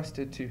has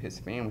entrusted to his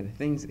family, the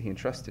things that he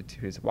entrusted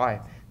to his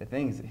wife, the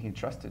things that he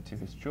entrusted to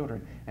his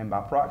children, and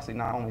by proxy,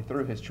 not only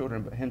through his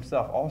children, but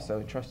himself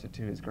also entrusted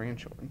to his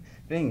grandchildren.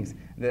 Things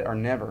that are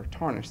never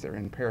tarnished, they're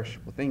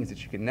imperishable, things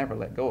that you can never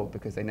let go of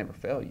because they never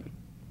fail you.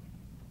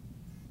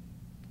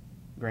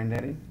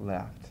 Granddaddy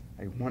left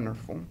a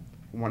wonderful,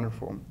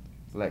 wonderful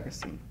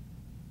legacy.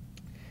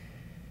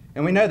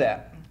 And we know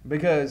that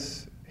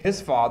because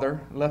his father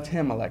left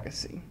him a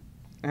legacy.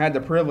 I had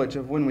the privilege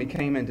of, when we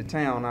came into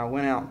town, I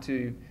went out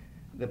to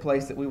the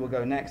place that we will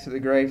go next to the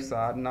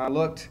graveside, and I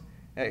looked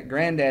at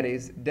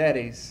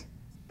Daddy's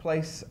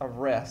place of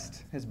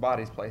rest, his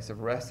body's place of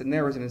rest, and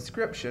there was an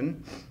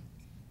inscription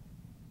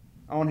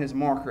on his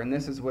marker, and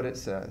this is what it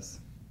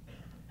says.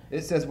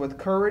 It says, "With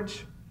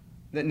courage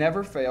that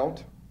never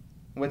failed,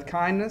 with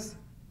kindness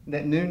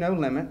that knew no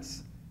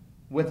limits,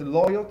 with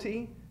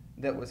loyalty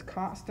that was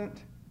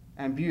constant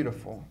and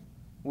beautiful,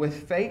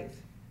 with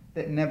faith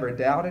that never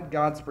doubted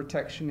God's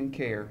protection and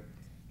care,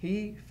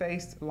 he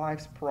faced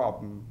life's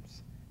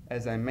problems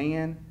as a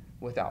man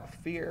without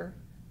fear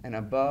and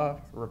above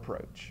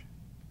reproach."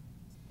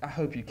 I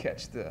hope you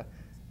catch the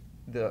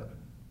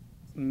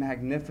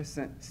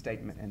magnificent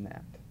statement in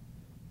that.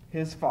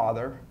 His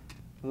father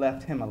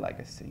left him a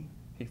legacy.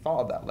 He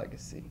followed that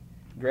legacy.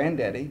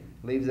 Granddaddy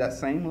leaves that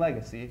same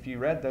legacy. If you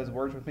read those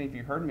words with me, if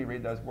you heard me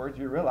read those words,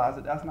 you realize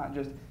that that's not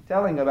just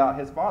telling about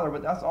his father,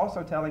 but that's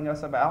also telling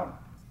us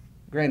about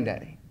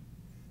Granddaddy.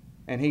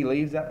 And he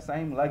leaves that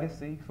same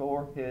legacy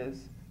for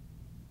his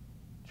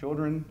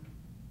children,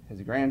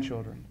 his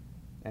grandchildren,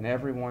 and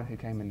everyone who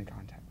came into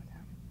contact with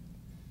him.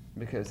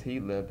 Because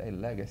he lived a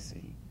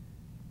legacy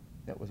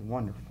that was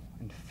wonderful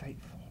and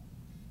faithful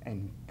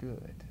and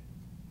good.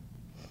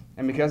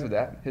 And because of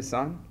that, his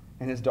son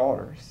and his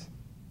daughters,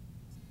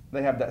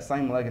 they have that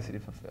same legacy to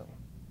fulfill.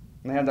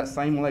 And they have that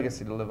same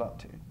legacy to live up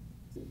to.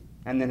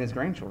 And then his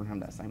grandchildren have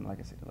that same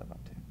legacy to live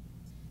up to.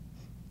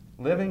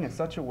 Living in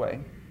such a way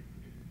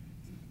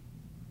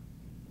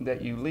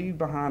that you leave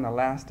behind a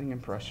lasting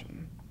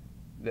impression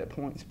that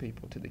points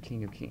people to the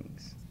King of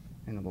Kings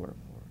and the Lord of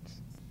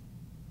Lords.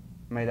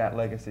 May that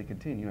legacy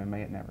continue and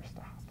may it never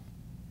stop.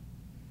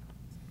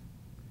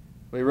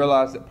 We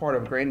realize that part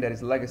of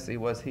Granddaddy's legacy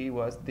was he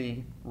was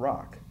the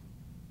rock.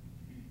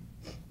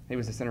 He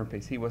was the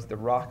centerpiece. He was the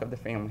rock of the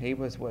family. He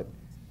was what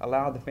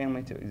allowed the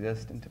family to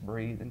exist and to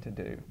breathe and to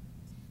do.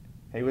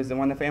 He was the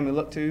one the family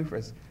looked to,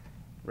 as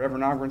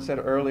Reverend Ogburn said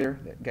earlier,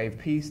 that gave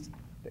peace,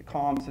 that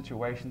calmed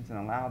situations and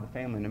allowed the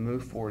family to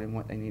move forward in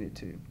what they needed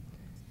to.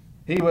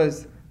 He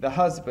was the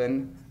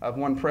husband of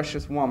one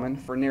precious woman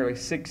for nearly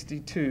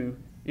 62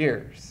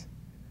 years.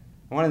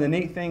 One of the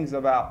neat things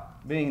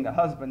about being the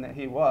husband that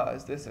he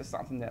was, this is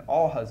something that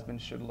all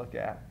husbands should look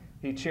at.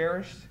 He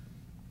cherished,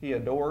 he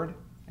adored,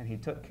 and he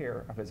took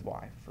care of his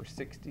wife for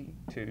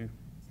 62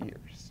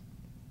 years.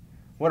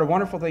 What a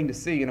wonderful thing to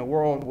see in a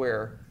world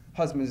where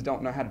husbands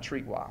don't know how to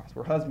treat wives,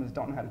 where husbands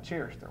don't know how to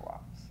cherish their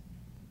wives.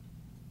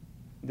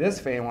 This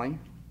family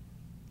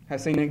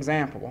has seen an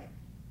example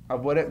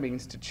of what it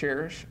means to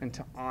cherish and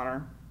to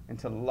honor and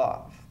to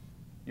love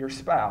your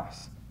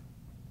spouse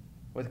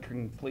with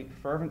complete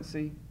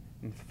fervency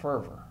and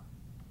fervor.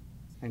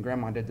 And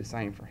Grandma did the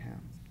same for him.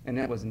 And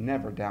it was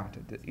never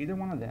doubted that either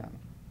one of them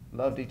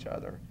loved each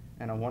other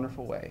in a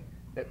wonderful way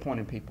that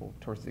pointed people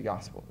towards the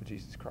gospel of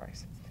Jesus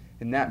Christ.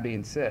 And that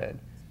being said,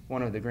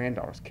 one of the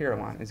granddaughters,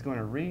 Caroline, is going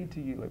to read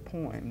to you a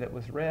poem that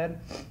was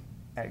read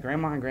at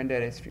Grandma and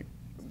Granddaddy's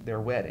their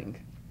wedding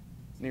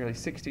nearly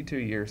 62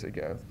 years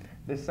ago.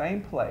 The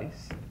same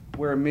place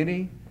where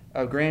many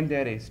of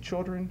Granddaddy's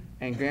children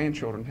and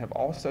grandchildren have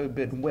also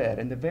been wed,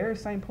 in the very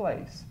same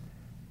place,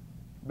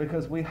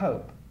 because we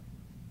hope,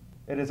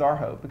 it is our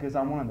hope, because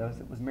I'm one of those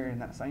that was married in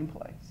that same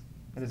place.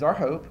 It is our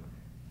hope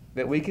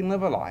that we can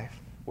live a life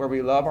where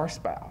we love our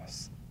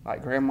spouse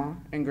like Grandma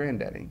and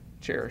Granddaddy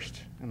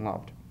cherished and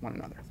loved one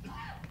another.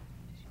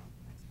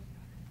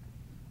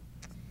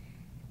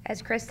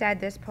 As Chris said,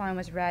 this poem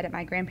was read at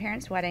my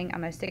grandparents' wedding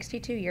almost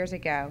 62 years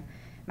ago.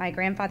 My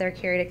grandfather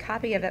carried a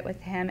copy of it with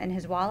him in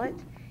his wallet,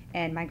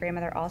 and my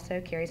grandmother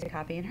also carries a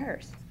copy in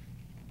hers.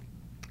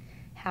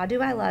 How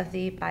Do I Love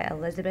Thee by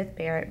Elizabeth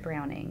Barrett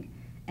Browning,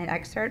 an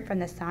excerpt from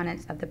the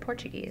Sonnets of the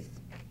Portuguese.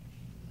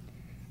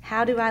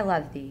 How do I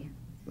love thee?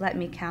 Let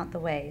me count the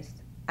ways.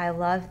 I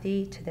love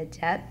thee to the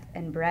depth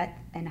and breadth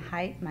and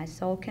height my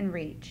soul can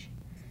reach.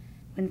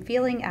 When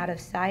feeling out of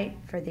sight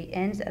for the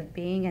ends of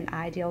being an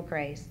ideal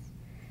grace,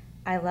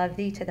 I love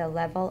thee to the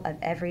level of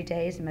every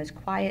day's most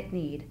quiet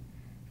need,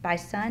 by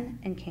sun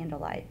and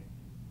candlelight.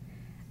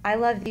 I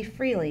love thee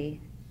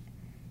freely,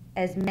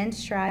 as men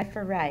strive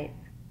for right.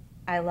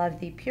 I love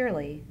thee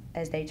purely,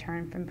 as they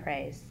turn from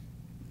praise.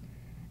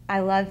 I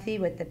love thee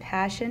with the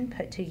passion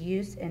put to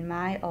use in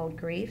my old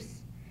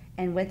griefs,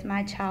 and with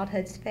my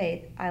childhood's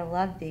faith I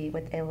love thee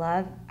with a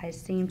love I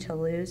seem to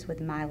lose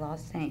with my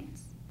lost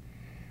saints.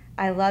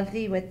 I love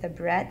thee with the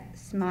breath,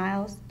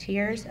 smiles,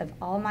 tears of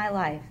all my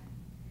life,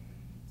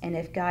 and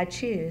if God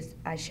choose,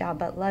 I shall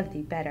but love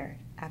thee better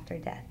after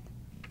death.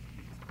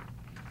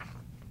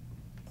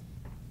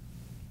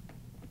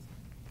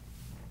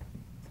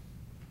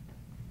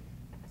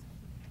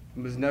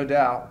 There's no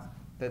doubt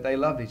that they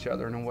loved each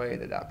other in a way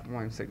that that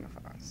poem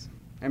signifies.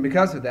 And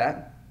because of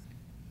that,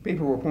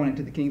 people were pointing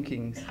to the King of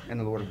Kings and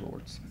the Lord of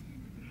Lords.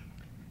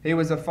 He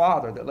was a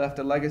father that left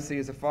a legacy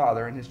as a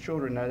father, and his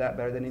children know that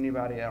better than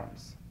anybody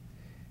else.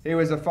 He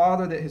was a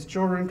father that his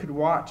children could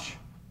watch,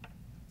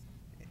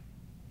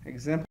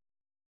 exemplify,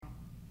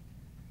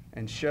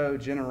 and show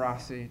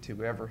generosity to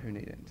whoever who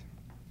needed.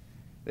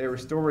 There were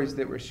stories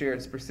that were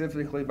shared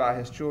specifically by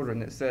his children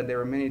that said there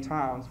were many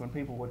times when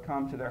people would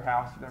come to their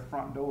house, to their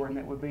front door, and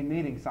that would be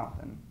needing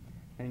something.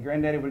 And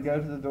Granddaddy would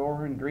go to the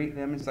door and greet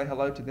them and say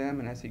hello to them.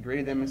 And as he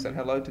greeted them and said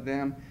hello to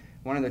them,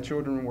 one of the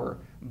children were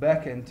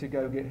beckoned to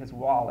go get his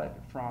wallet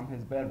from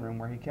his bedroom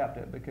where he kept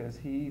it, because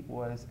he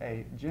was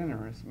a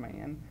generous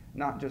man,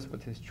 not just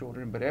with his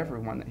children, but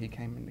everyone that he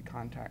came into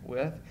contact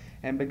with.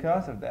 And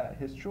because of that,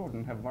 his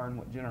children have learned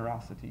what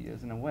generosity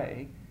is in a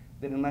way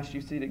that unless you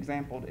see it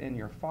exampled in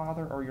your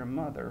father or your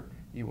mother,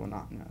 you will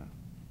not know.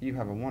 You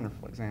have a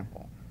wonderful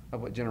example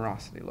of what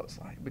generosity looks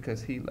like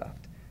because he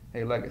left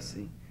a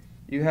legacy.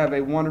 You have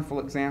a wonderful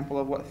example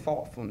of what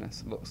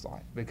thoughtfulness looks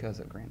like because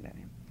of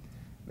Granddaddy.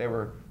 There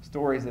were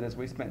stories that as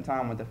we spent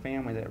time with the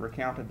family that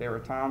recounted there were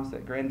times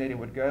that Granddaddy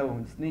would go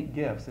and sneak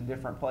gifts in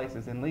different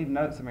places and leave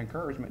notes of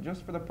encouragement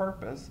just for the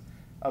purpose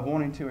of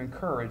wanting to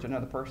encourage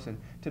another person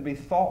to be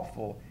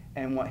thoughtful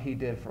in what he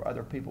did for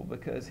other people,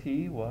 because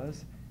he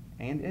was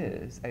and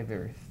is a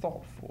very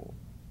thoughtful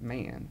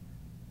man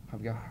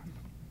of God.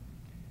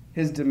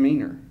 His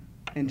demeanor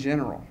in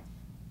general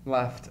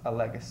left a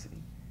legacy.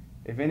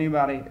 If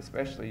anybody,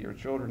 especially your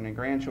children and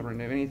grandchildren,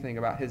 knew anything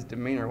about his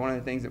demeanor, one of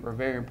the things that were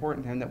very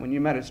important to him, that when you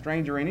met a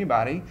stranger or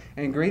anybody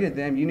and greeted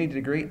them, you needed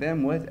to greet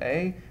them with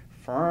a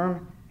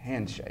firm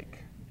handshake.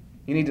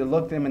 You need to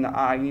look them in the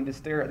eye. You need to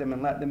stare at them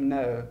and let them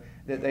know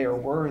that they are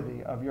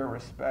worthy of your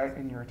respect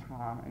and your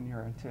time and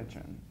your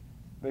attention,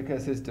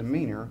 because his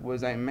demeanor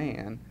was a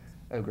man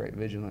of great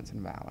vigilance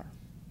and valor.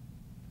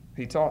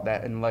 He taught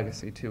that in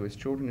legacy to his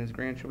children, his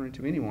grandchildren,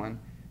 to anyone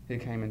who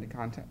came into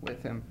contact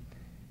with him.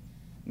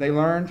 They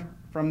learned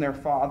from their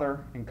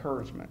father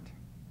encouragement,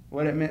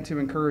 what it meant to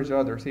encourage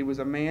others. He was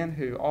a man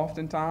who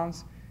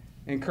oftentimes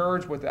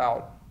encouraged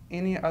without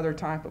any other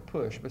type of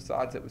push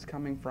besides it was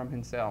coming from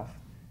himself.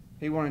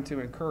 He wanted to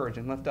encourage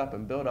and lift up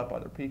and build up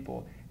other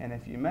people. And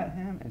if you met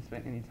him and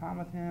spent any time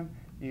with him,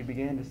 you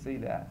began to see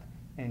that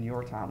in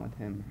your time with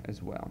him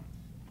as well.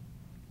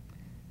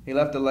 He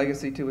left a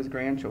legacy to his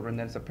grandchildren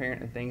that is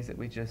apparent in things that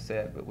we just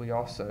said, but we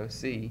also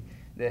see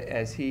that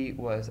as he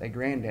was a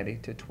granddaddy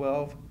to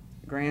 12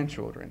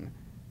 grandchildren,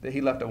 that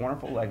he left a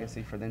wonderful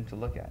legacy for them to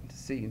look at and to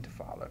see and to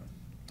follow.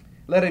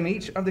 Letting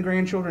each of the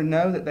grandchildren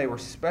know that they were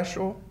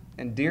special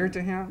and dear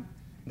to him,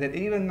 that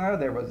even though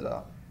there was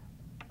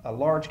a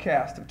large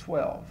cast of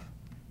 12,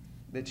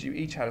 that you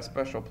each had a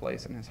special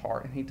place in his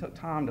heart, and he took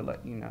time to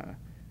let you know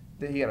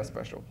that he had a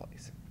special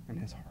place in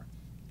his heart,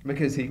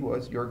 because he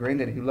was your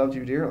granddaddy who loved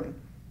you dearly.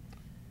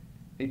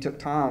 He took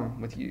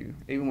time with you,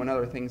 even when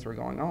other things were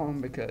going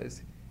on,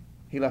 because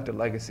he left a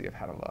legacy of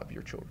how to love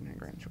your children and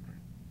grandchildren.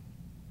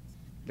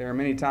 There are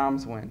many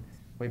times when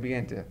we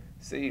begin to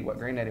see what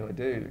Granddaddy would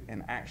do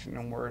in action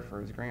and word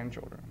for his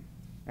grandchildren,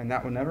 and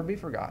that will never be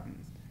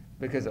forgotten,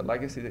 because the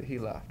legacy that he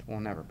left will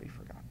never be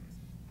forgotten,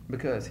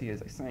 because he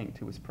is a saint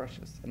who is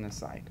precious in the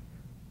sight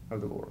of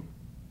the Lord.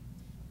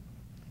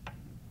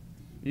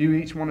 You,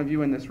 each one of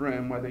you in this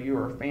room, whether you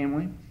are a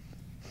family,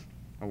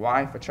 a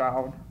wife, a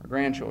child, or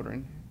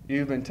grandchildren,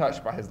 you've been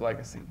touched by his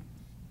legacy.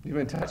 You've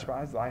been touched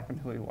by his life and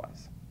who he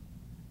was.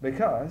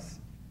 Because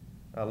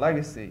a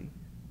legacy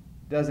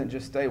doesn't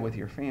just stay with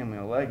your family.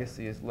 A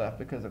legacy is left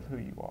because of who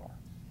you are.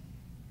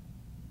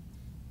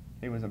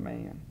 He was a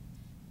man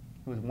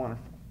who was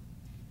wonderful,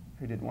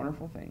 who did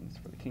wonderful things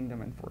for the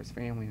kingdom and for his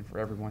family and for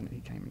everyone that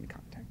he came into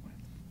contact with.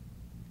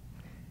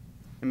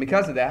 And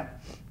because of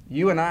that,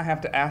 you and I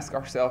have to ask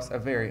ourselves a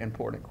very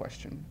important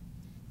question.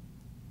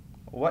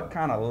 What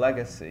kind of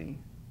legacy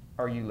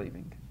are you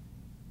leaving?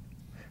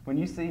 When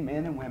you see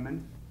men and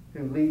women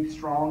who leave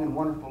strong and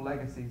wonderful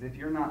legacies, if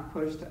you're not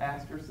pushed to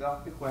ask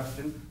yourself the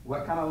question,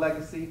 what kind of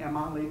legacy am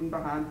I leaving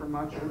behind for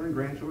my children,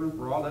 grandchildren,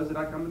 for all those that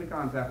I come into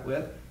contact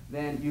with,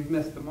 then you've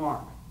missed the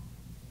mark.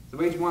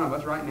 So each one of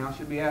us right now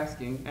should be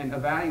asking and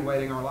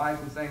evaluating our lives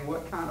and saying,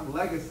 what kind of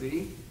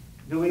legacy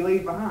do we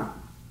leave behind?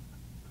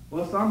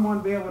 Will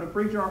someone be able to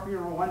preach our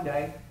funeral one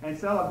day and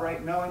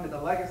celebrate knowing that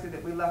the legacy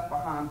that we left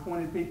behind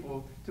pointed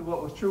people to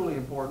what was truly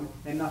important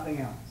and nothing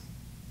else?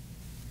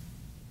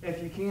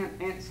 If you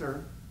can't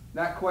answer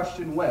that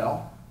question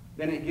well,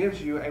 then it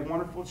gives you a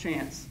wonderful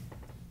chance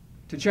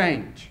to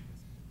change.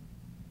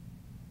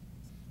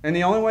 And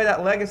the only way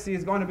that legacy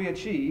is going to be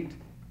achieved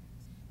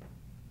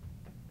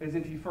is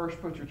if you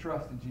first put your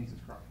trust in Jesus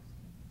Christ.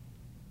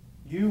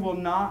 You will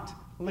not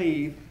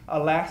leave a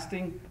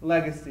lasting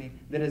legacy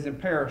that is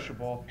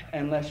imperishable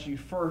unless you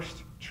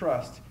first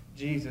trust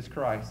Jesus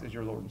Christ as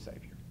your Lord and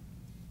Savior.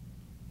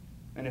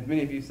 And if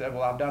many of you said,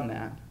 well, I've done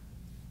that,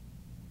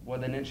 well,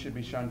 then it should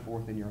be shown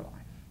forth in your life.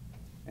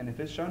 And if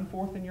it's shown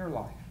forth in your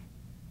life,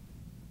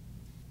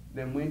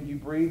 then when you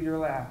breathe your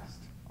last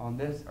on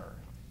this earth,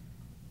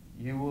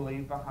 you will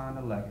leave behind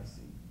a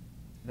legacy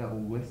that will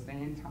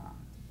withstand time.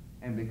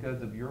 And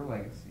because of your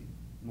legacy,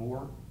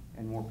 more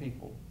and more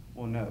people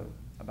will know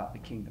about the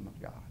kingdom of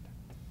God.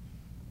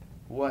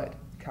 What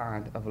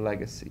kind of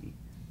legacy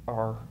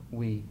are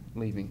we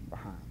leaving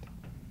behind?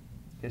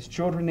 His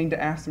children need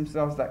to ask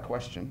themselves that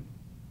question.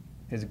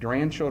 His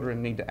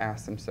grandchildren need to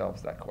ask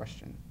themselves that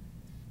question.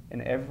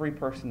 And every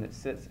person that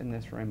sits in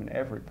this room and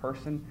every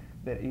person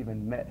that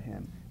even met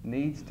him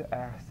needs to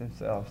ask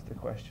themselves the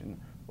question,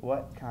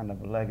 what kind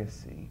of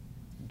legacy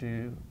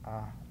do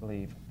I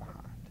leave behind?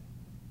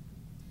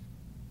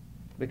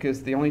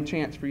 Because the only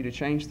chance for you to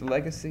change the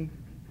legacy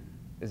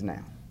is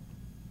now.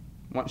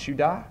 Once you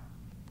die,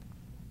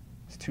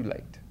 it's too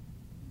late.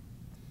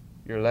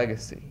 Your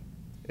legacy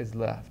is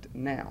left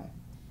now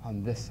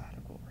on this side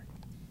of glory.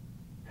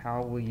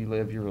 How will you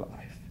live your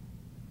life?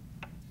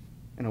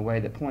 In a way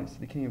that points to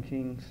the King of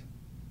Kings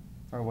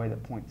or a way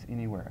that points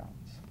anywhere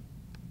else?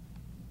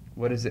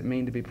 What does it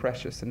mean to be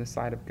precious in the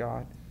sight of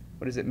God?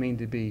 What does it mean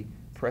to be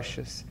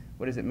precious?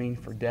 What does it mean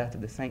for death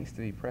of the saints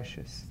to be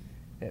precious?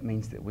 It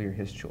means that we are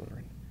his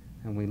children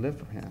and we live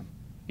for him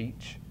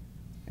each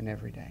and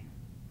every day.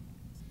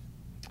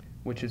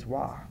 Which is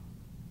why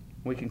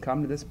we can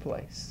come to this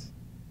place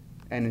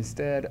and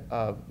instead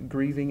of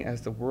grieving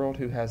as the world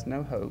who has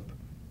no hope,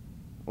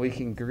 we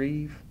can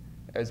grieve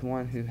as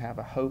one who have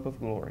a hope of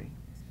glory.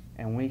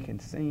 And we can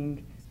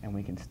sing and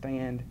we can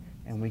stand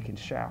and we can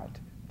shout,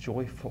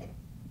 joyful,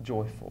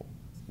 joyful,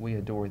 we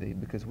adore thee,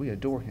 because we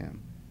adore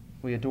him.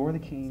 We adore the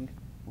King.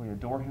 We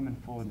adore him in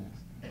fullness.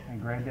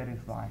 And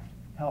Granddaddy's life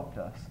helped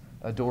us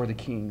adore the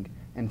King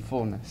in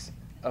fullness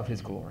of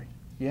his glory.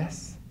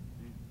 Yes?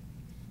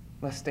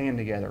 Let's stand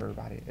together,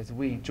 everybody, as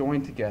we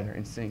join together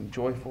and sing,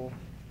 joyful,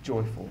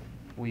 joyful,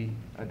 we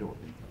adore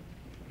thee.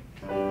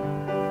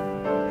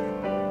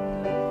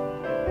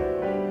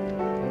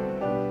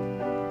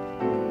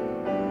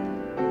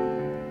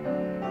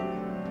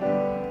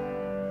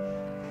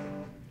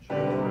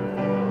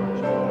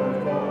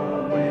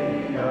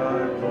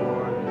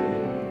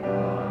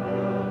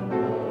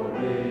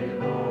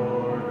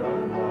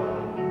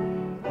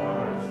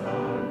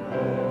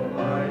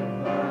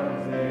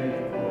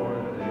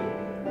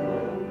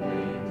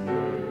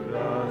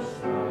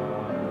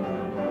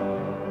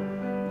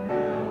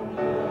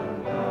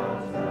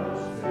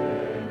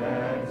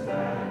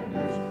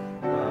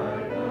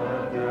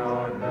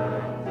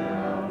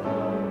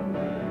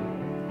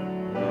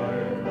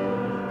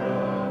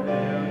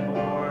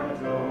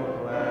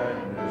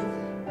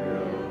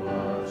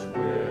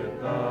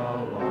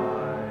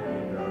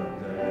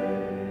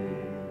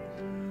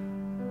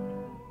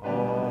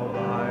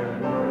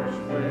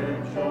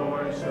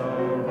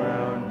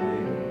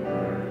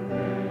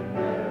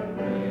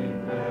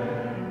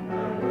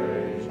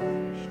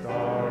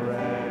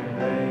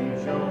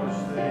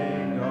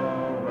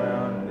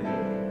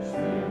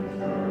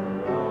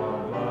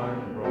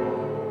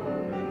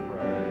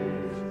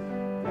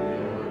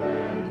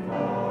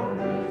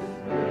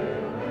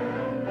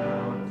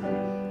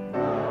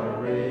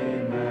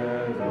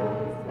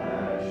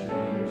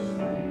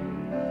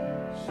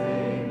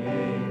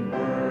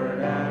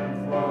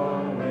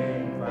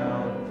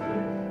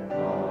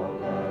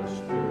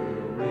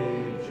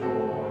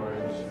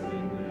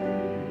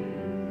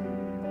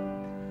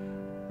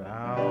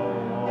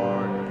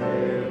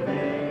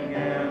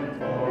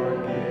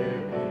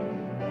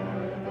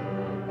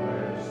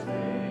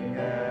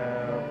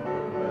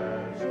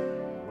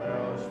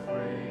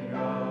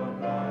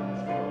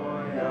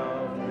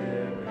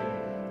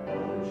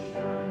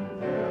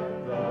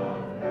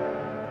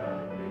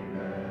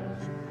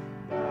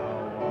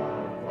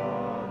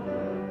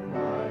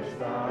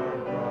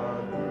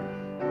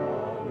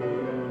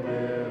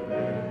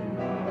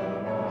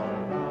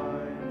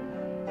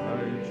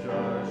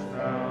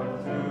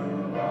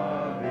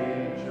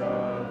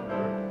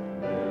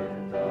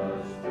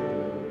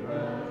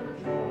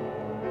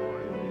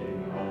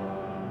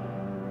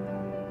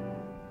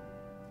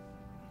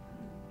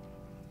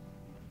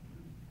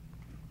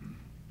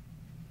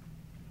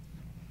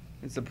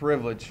 It's a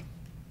privilege.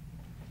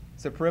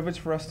 It's a privilege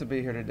for us to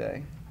be here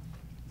today.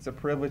 It's a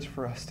privilege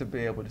for us to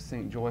be able to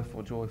sing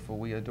joyful, joyful,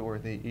 we adore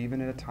thee,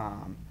 even at a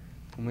time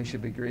when we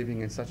should be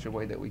grieving in such a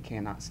way that we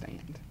cannot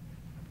stand.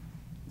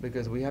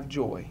 Because we have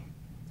joy.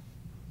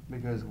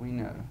 Because we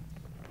know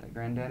that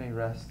Granddaddy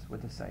rests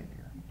with the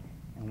Savior.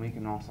 And we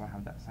can also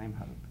have that same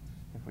hope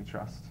if we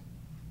trust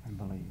and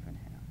believe in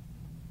him.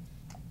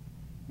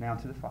 Now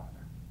to the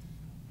Father,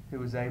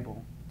 who is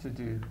able to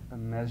do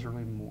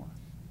immeasurably more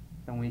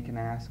than we can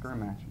ask or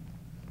imagine,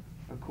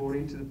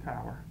 according to the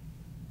power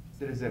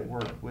that is at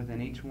work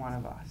within each one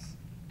of us.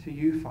 To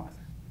you, Father,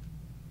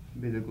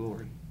 be the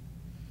glory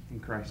in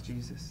Christ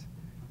Jesus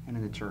and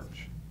in the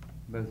church,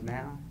 both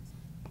now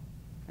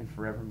and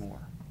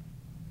forevermore.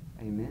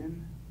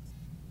 Amen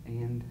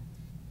and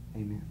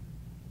amen.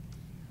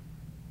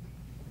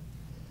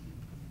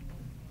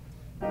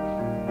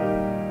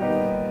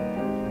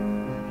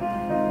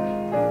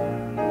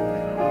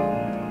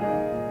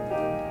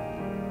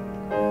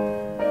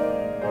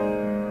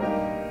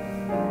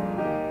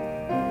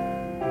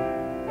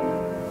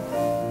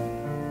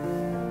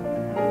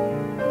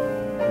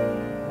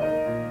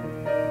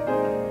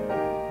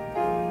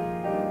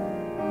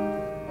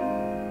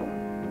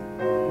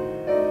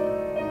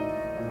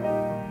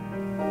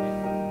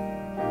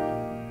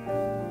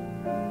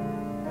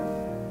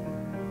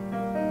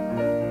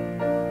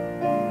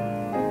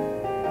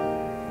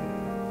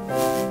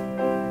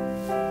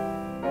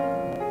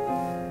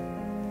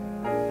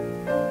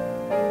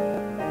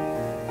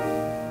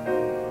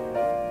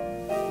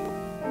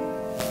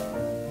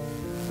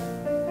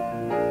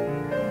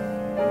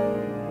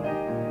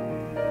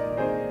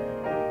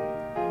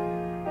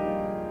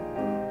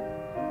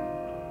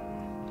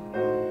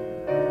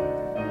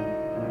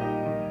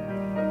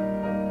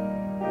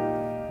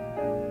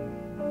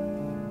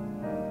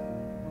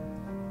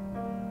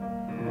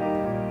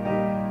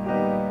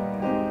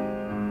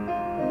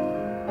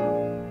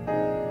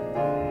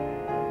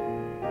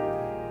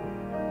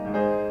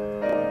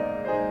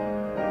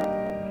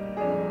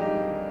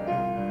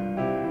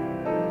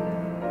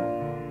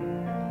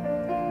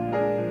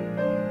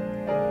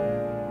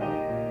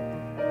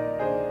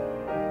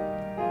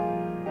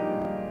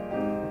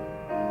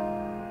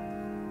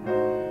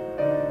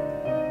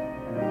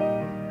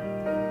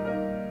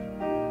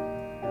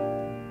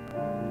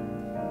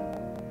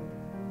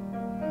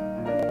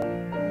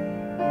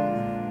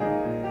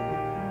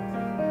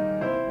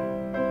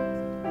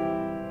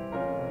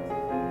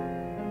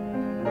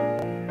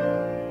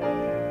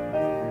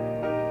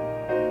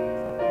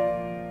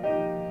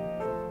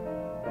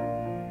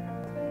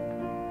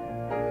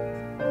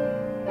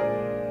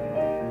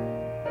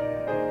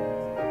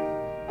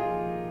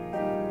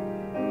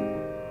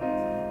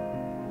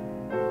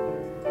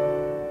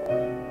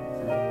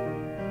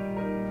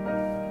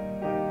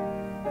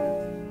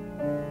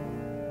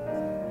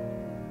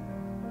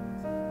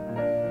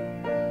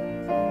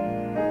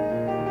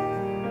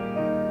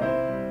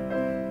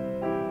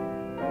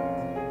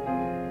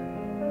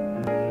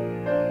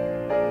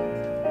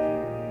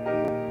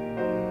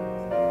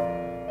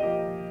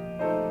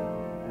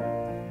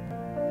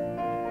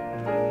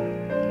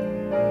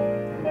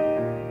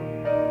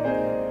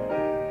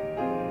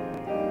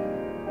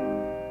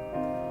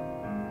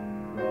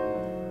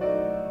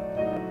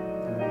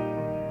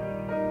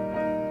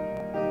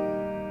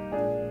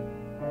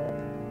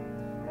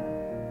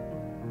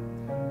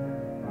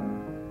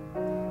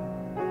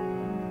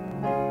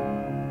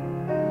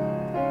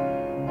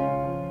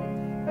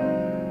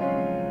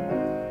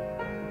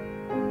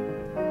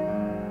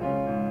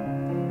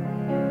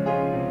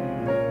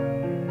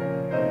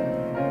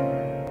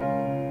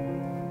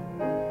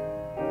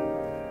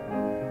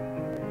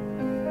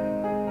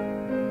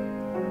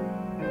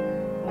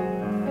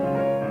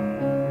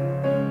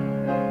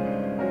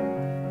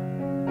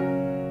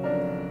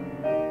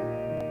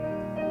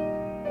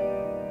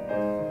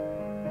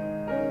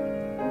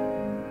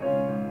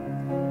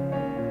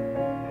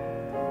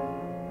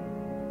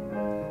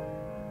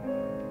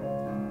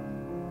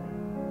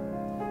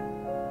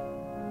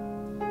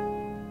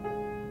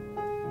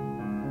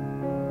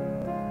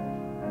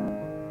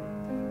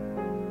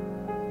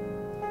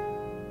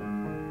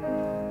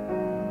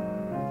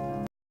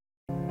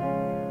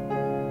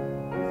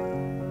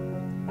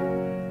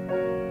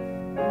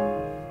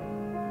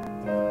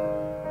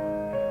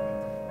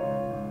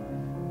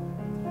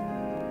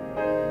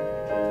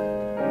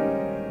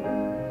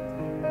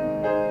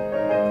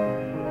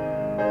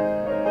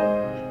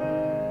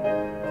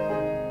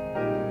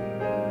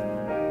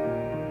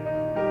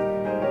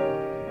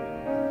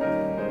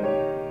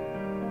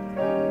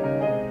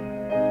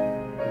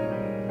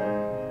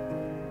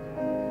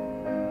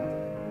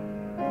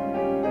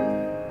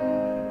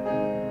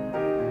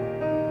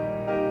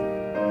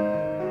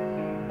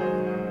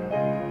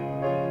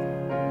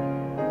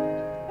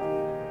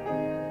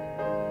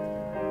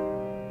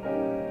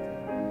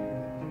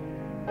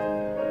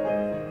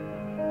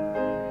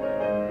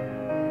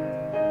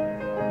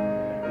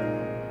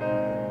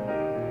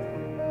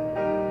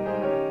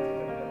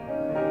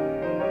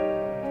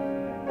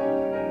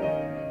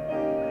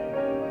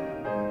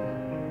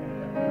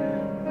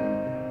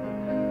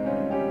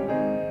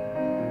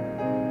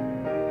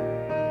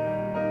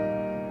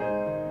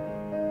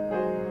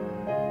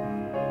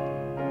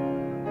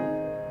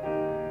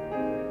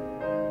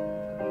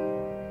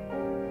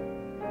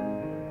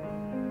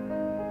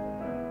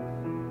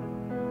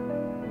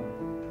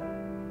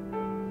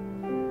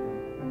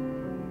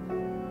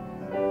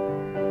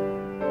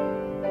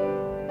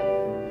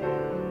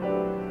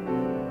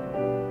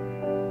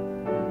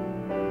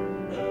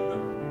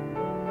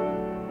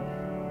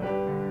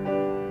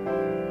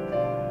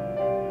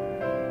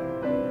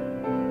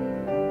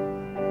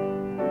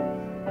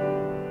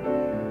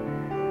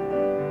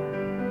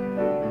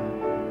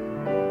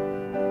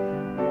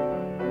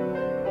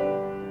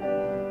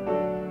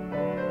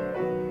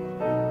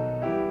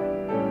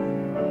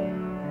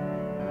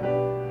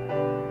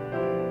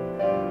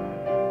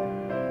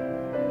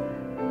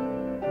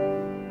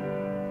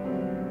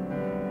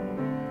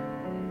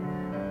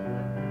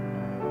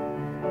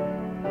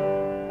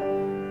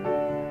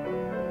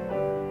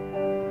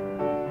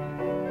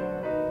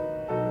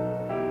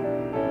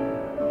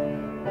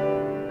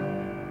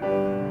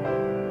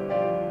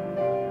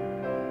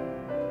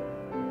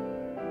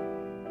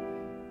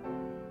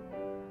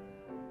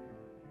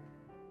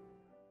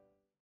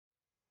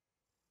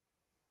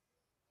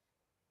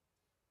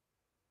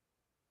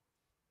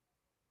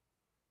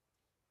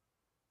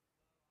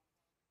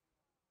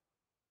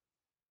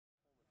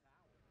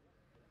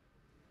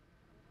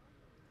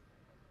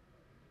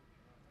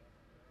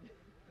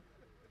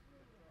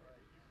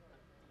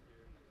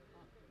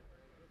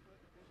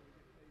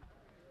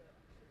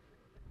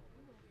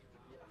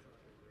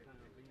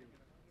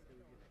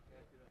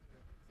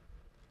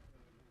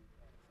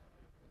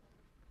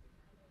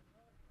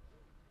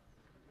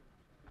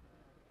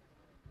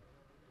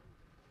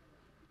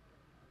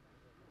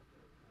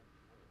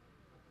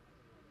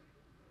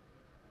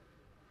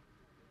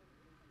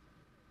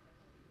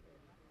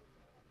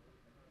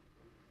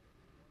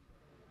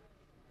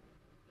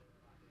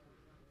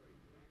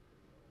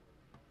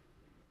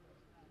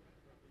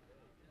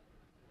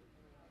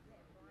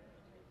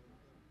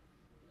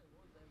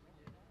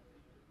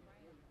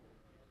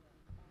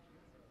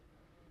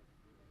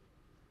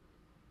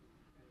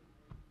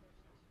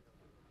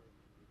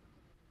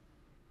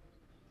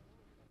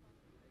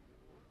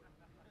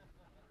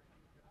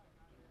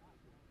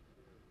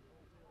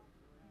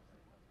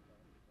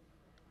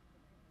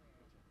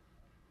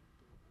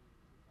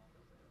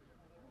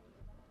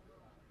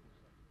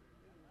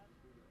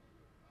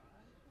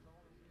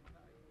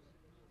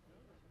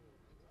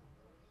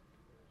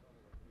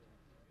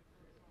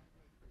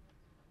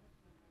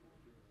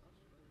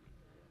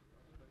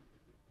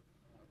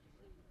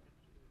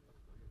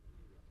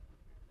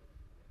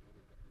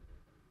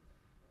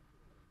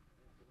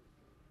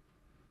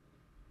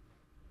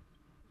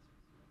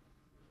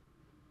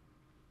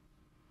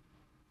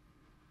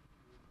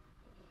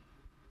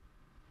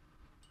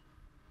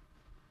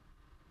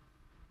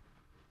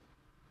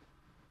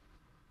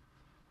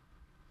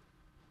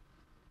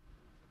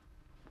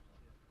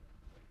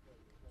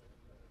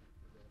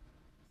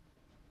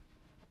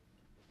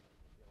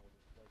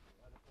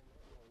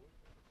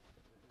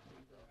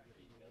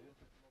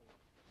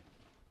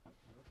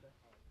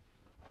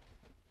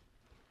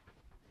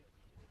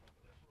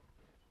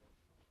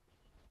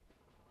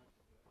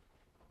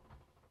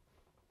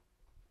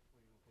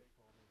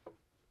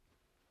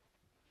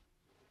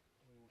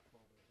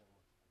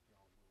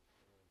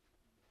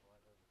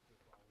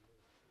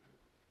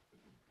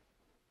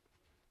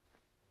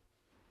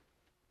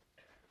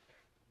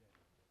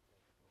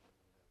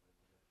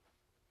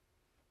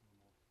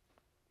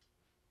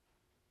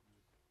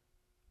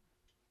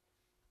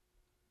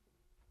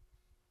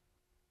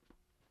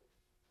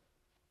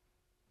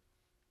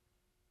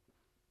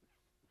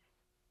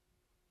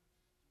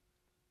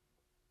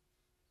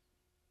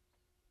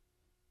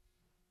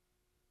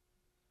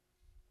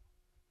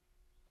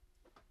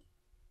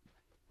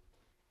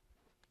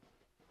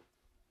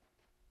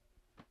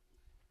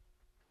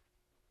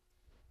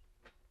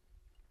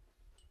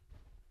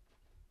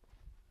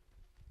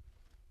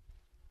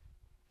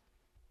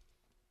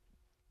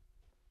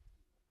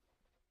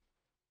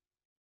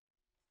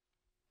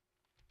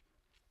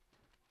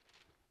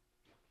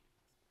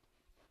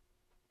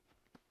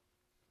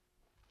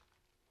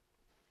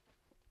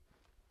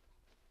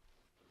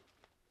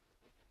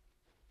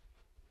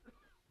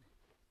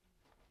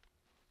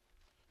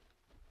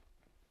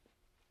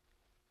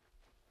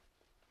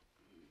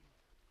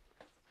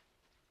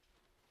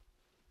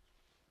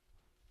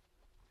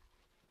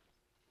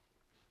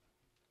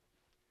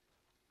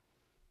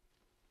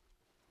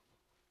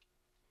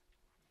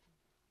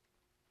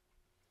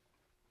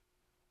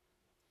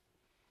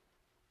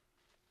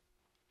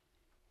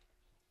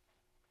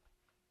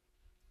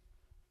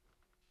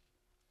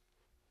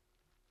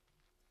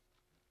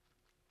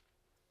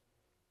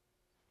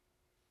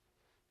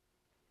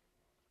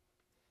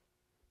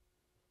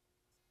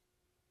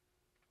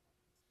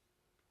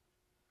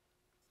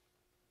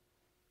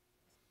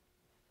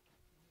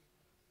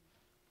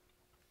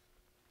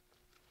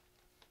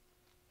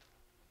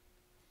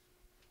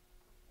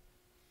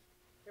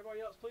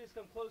 everybody else please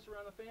come closer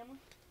around the family?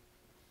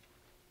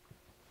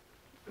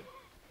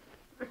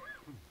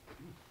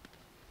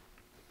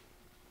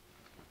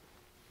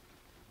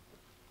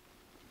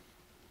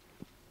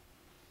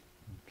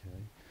 Okay.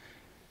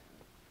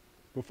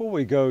 Before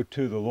we go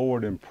to the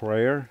Lord in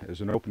prayer, as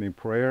an opening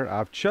prayer,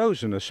 I've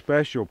chosen a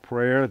special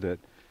prayer that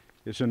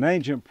is an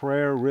ancient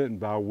prayer written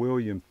by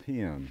William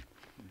Penn.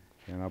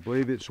 And I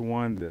believe it's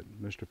one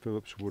that Mr.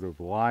 Phillips would have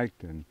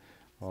liked, and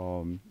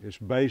it's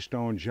based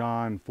on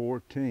John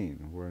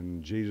 14,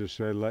 when Jesus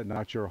said, "Let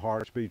not your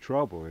hearts be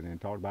troubled," and then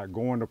talked about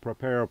going to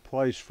prepare a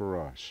place for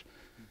us.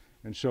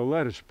 And so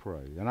let us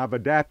pray. And I've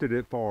adapted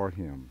it for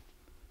him.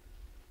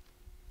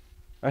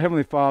 Our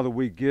Heavenly Father,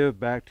 we give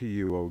back to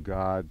you, O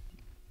God,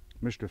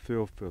 Mr.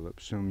 Phil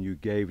Phillips, whom you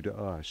gave to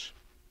us.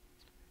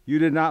 You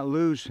did not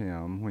lose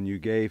him when you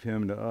gave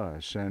him to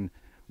us, and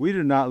we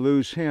did not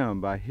lose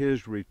him by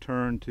his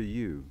return to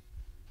you.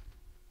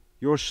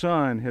 Your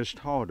Son has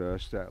taught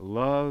us that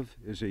love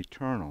is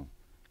eternal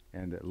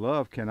and that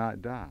love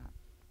cannot die.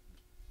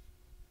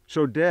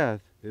 So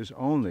death is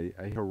only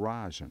a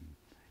horizon,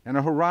 and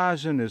a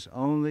horizon is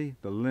only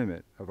the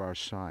limit of our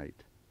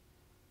sight.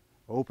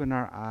 Open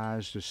our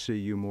eyes to see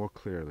you more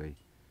clearly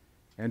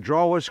and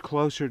draw us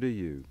closer to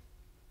you,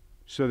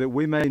 so that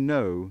we may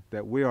know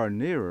that we are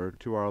nearer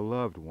to our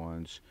loved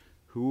ones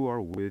who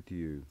are with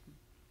you.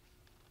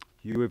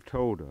 You have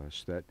told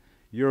us that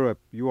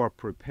you are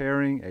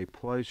preparing a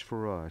place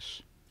for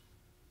us.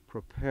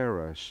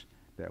 Prepare us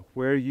that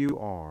where you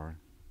are,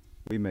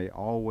 we may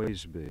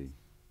always be.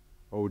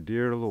 O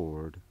dear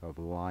Lord of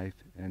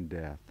life and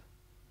death.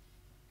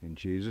 In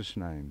Jesus'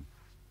 name,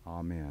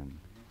 amen.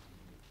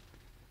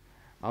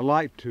 I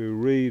like to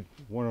read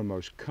one of the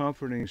most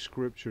comforting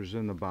scriptures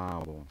in the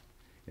Bible,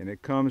 and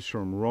it comes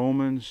from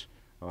Romans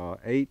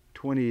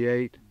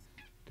 8:28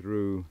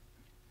 through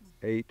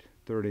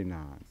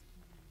 8:39.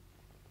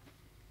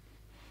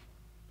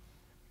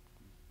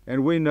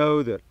 And we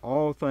know that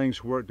all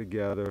things work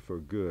together for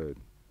good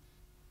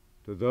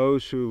to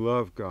those who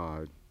love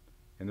God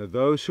and to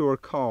those who are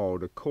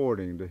called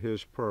according to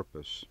his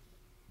purpose.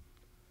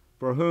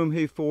 For whom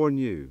he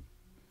foreknew,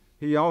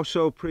 he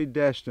also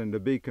predestined to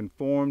be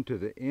conformed to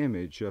the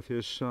image of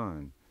his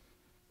Son,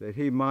 that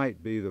he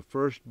might be the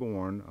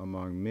firstborn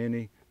among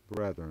many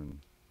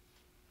brethren.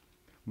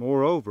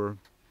 Moreover,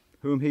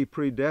 whom he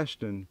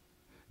predestined,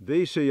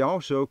 these he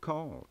also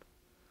called.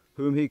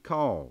 Whom he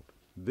called,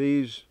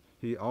 these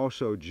he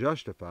also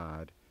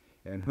justified,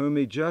 and whom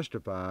he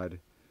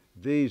justified,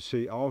 these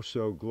he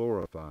also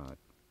glorified.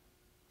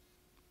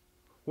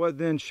 What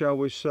then shall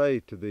we say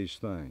to these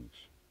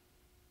things?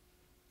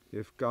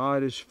 If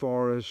God is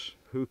for us,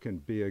 who can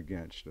be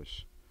against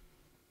us?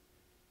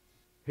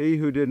 He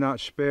who did not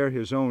spare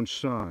his own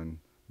Son,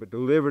 but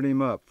delivered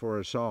him up for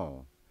us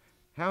all,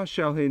 how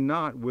shall he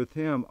not with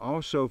him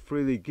also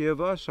freely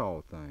give us all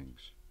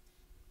things?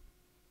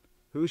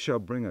 Who shall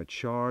bring a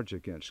charge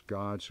against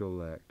God's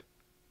elect?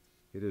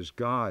 It is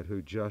God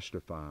who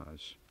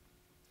justifies.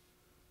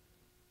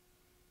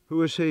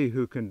 Who is he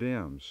who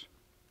condemns?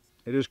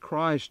 It is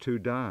Christ who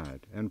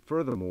died, and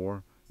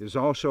furthermore is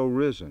also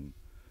risen,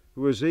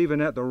 who is even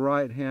at the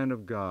right hand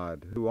of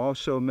God, who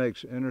also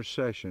makes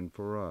intercession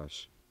for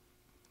us.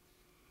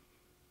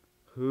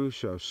 Who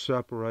shall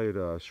separate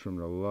us from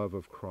the love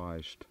of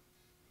Christ?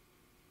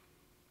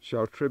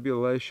 Shall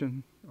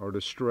tribulation, or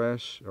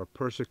distress, or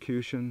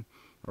persecution,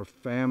 or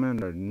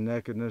famine, or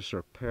nakedness,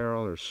 or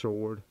peril, or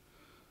sword?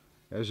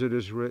 As it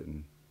is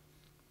written,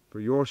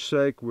 for your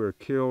sake we are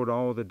killed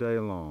all the day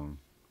long.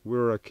 We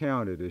are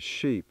accounted as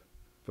sheep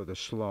for the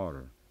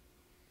slaughter.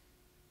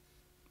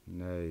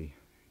 Nay,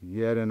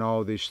 yet in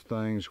all these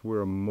things we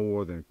are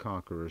more than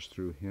conquerors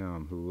through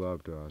him who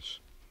loved us.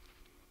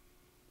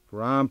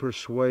 For I am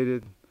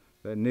persuaded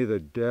that neither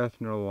death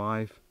nor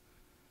life,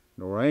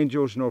 nor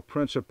angels, nor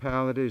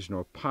principalities,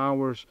 nor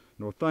powers,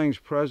 nor things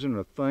present,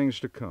 nor things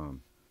to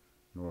come,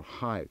 nor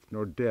height,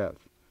 nor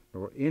depth,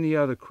 nor any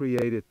other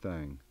created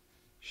thing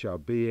shall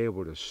be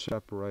able to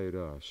separate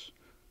us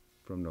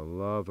from the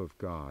love of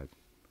God,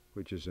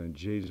 which is in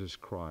Jesus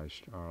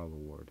Christ our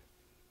Lord.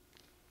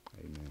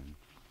 Amen.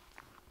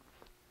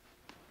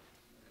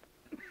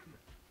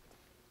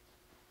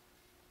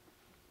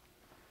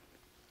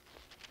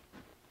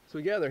 So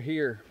we gather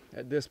here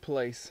at this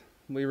place.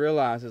 We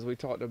realize, as we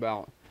talked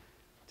about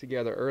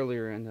together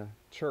earlier in the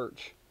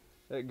church,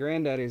 that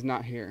Granddaddy is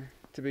not here.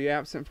 To be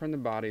absent from the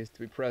body is to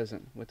be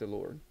present with the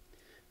Lord.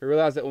 We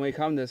realize that when we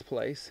come to this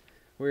place,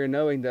 we are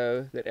knowing,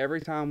 though, that every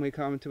time we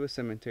come to a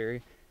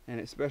cemetery, and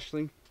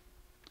especially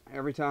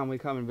every time we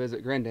come and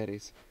visit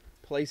Granddaddy's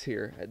place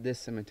here at this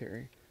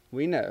cemetery,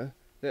 we know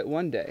that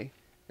one day,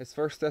 as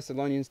 1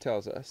 Thessalonians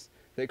tells us,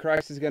 that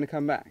Christ is going to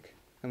come back.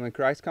 And when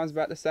Christ comes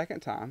back the second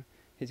time,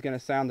 he's going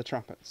to sound the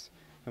trumpets.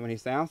 And when he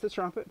sounds the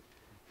trumpet,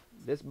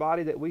 this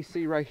body that we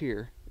see right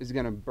here is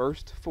going to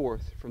burst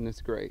forth from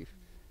this grave.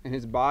 And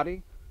his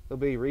body will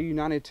be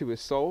reunited to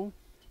his soul,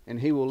 and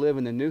he will live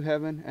in the new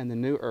heaven and the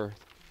new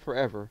earth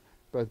forever,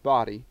 both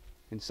body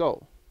and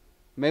soul.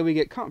 May we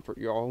get comfort,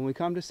 y'all, when we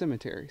come to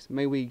cemeteries.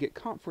 May we get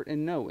comfort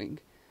in knowing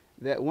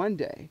that one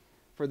day,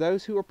 for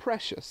those who are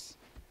precious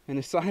in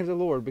the sight of the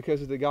Lord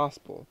because of the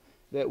gospel,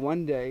 that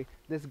one day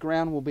this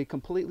ground will be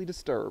completely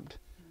disturbed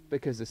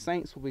because the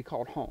saints will be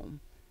called home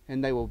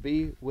and they will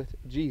be with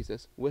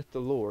Jesus, with the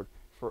Lord,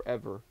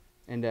 forever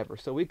and ever.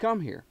 So we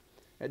come here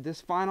at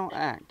this final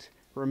act,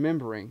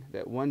 remembering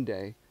that one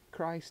day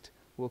Christ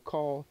will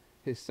call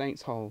his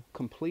saints home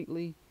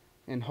completely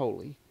and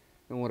wholly.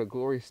 And what a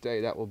glorious day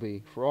that will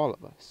be for all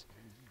of us.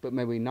 But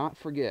may we not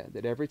forget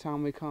that every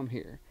time we come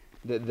here,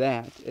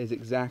 that is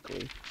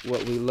exactly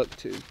what we look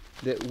to.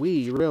 That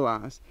we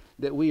realize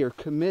that we are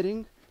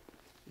committing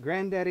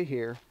Granddaddy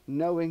here,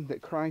 knowing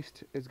that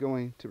Christ is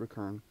going to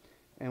return.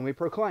 And we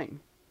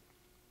proclaim,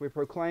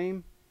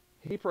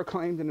 he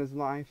proclaimed in his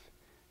life,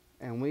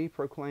 and we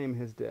proclaim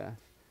his death,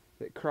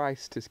 that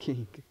Christ is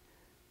King,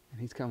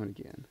 and he's coming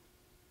again.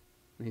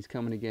 And he's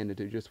coming again to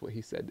do just what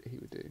he said that he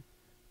would do.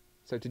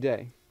 So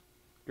today,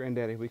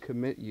 Granddaddy, we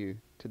commit you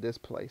to this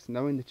place,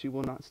 knowing that you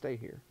will not stay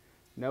here,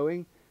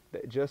 knowing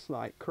that just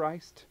like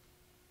Christ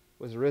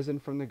was risen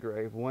from the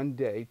grave, one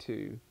day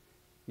too,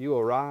 you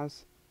will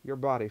rise your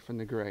body from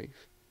the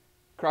grave.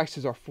 Christ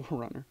is our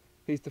forerunner.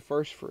 He's the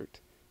first fruit.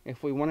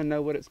 If we want to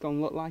know what it's going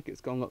to look like,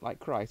 it's going to look like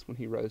Christ when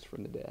he rose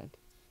from the dead.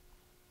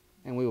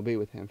 And we will be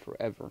with him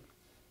forever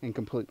and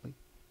completely.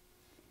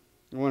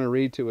 I want to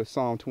read to us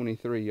Psalm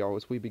 23, y'all,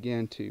 as we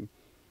begin to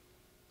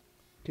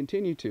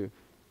continue to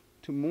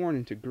mourn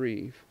and to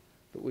grieve,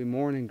 but we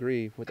mourn and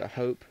grieve with a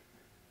hope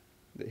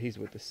that he's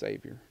with the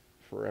Savior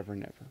forever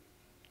and ever.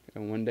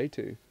 And one day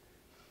too,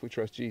 if we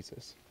trust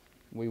Jesus,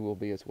 we will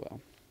be as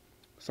well.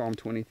 Psalm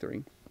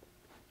 23.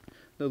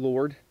 The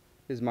Lord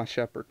is my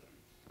shepherd,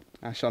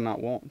 I shall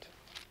not want.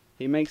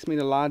 He makes me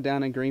to lie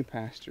down in green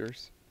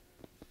pastures.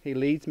 He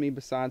leads me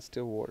beside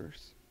still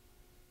waters.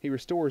 He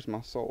restores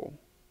my soul.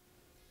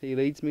 He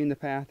leads me in the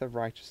path of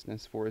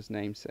righteousness for his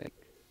name's sake.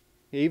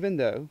 Even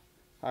though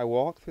I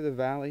walk through the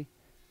valley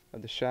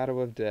of the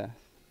shadow of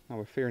death, I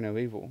will fear no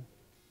evil,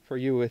 for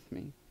you are with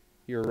me.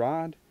 Your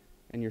rod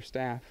and your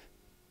staff,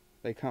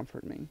 they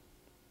comfort me.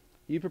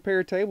 You prepare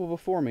a table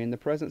before me in the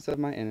presence of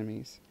my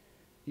enemies.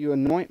 You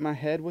anoint my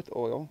head with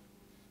oil,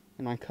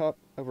 and my cup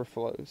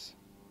overflows.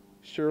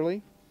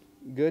 Surely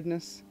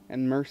goodness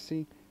and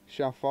mercy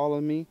shall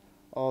follow me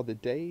all the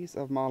days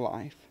of my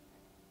life,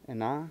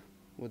 and I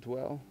will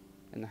dwell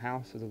in the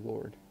house of the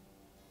Lord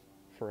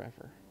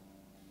forever.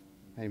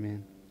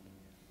 Amen.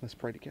 Let's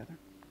pray together.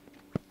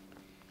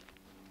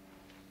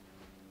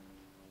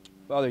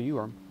 Father, you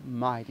are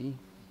mighty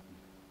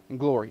and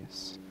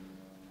glorious.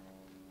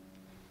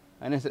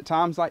 And it's at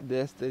times like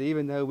this that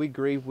even though we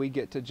grieve, we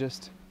get to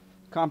just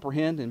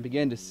comprehend and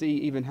begin to see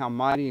even how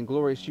mighty and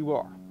glorious you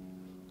are.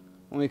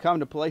 When we come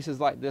to places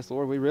like this,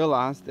 Lord, we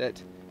realize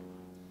that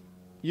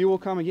you will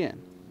come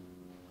again.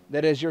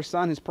 That as your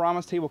Son has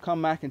promised, he will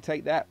come back and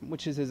take that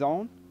which is his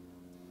own.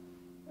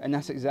 And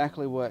that's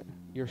exactly what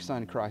your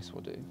Son Christ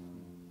will do.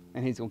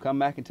 And he's going to come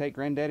back and take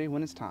Granddaddy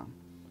when it's time.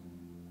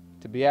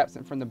 To be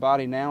absent from the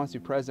body now is to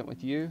be present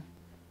with you.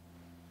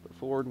 But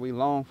Lord, we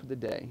long for the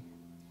day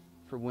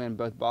for when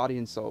both body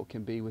and soul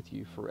can be with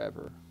you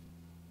forever.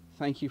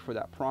 Thank you for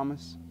that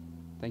promise.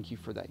 Thank you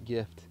for that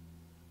gift.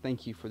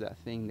 Thank you for that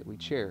thing that we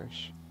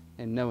cherish,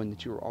 and knowing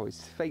that you are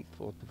always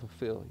faithful to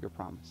fulfill your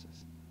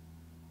promises.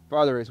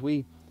 Father, as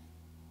we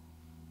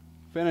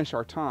finish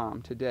our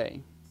time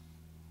today,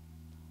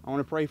 I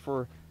want to pray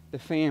for the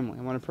family.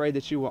 I want to pray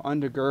that you will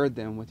undergird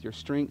them with your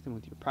strength and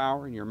with your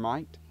power and your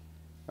might.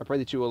 I pray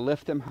that you will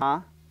lift them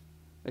high,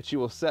 that you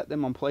will set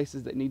them on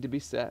places that need to be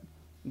set.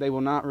 They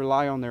will not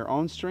rely on their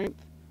own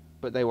strength,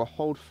 but they will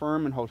hold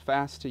firm and hold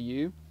fast to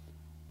you,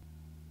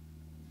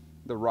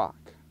 the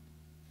rock.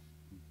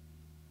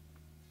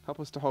 Help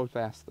us to hold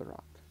fast to the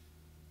rock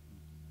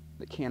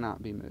that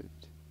cannot be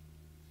moved.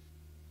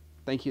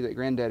 Thank you that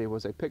Granddaddy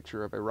was a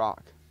picture of a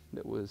rock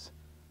that was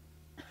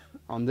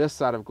on this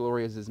side of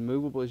glory as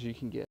movable as you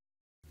can get,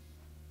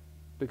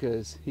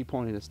 because he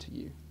pointed us to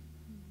you.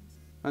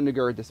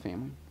 Undergird this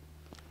family.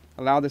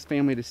 Allow this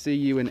family to see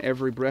you in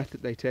every breath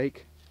that they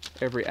take,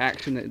 every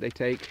action that they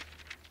take,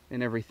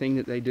 and everything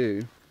that they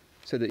do,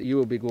 so that you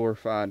will be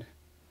glorified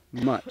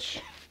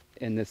much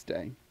in this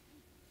day.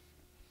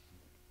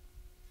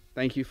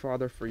 Thank you,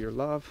 Father, for your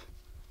love.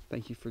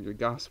 Thank you for your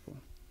gospel.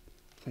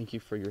 Thank you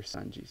for your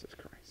Son, Jesus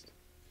Christ.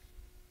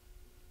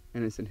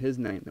 And it's in his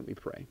name that we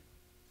pray.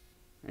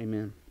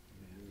 Amen.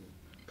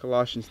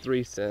 Colossians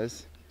 3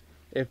 says,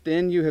 "If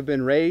then you have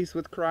been raised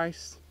with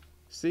Christ,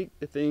 seek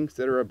the things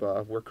that are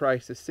above, where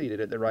Christ is seated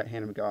at the right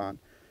hand of God.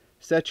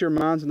 Set your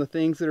minds on the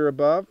things that are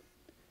above,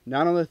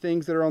 not on the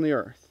things that are on the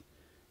earth.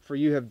 For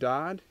you have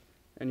died,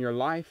 and your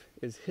life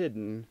is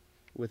hidden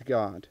with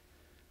God.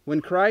 When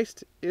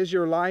Christ is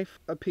your life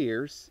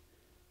appears,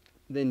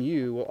 then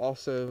you will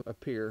also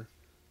appear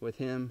with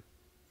him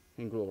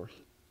in glory."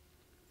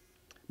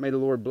 May the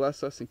Lord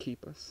bless us and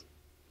keep us.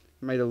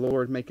 May the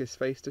Lord make his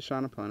face to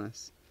shine upon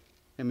us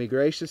and be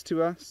gracious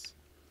to us.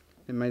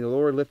 And may the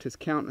Lord lift his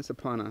countenance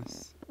upon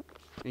us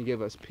and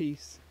give us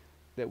peace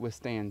that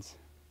withstands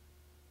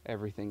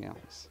everything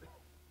else.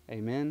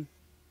 Amen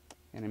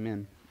and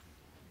amen.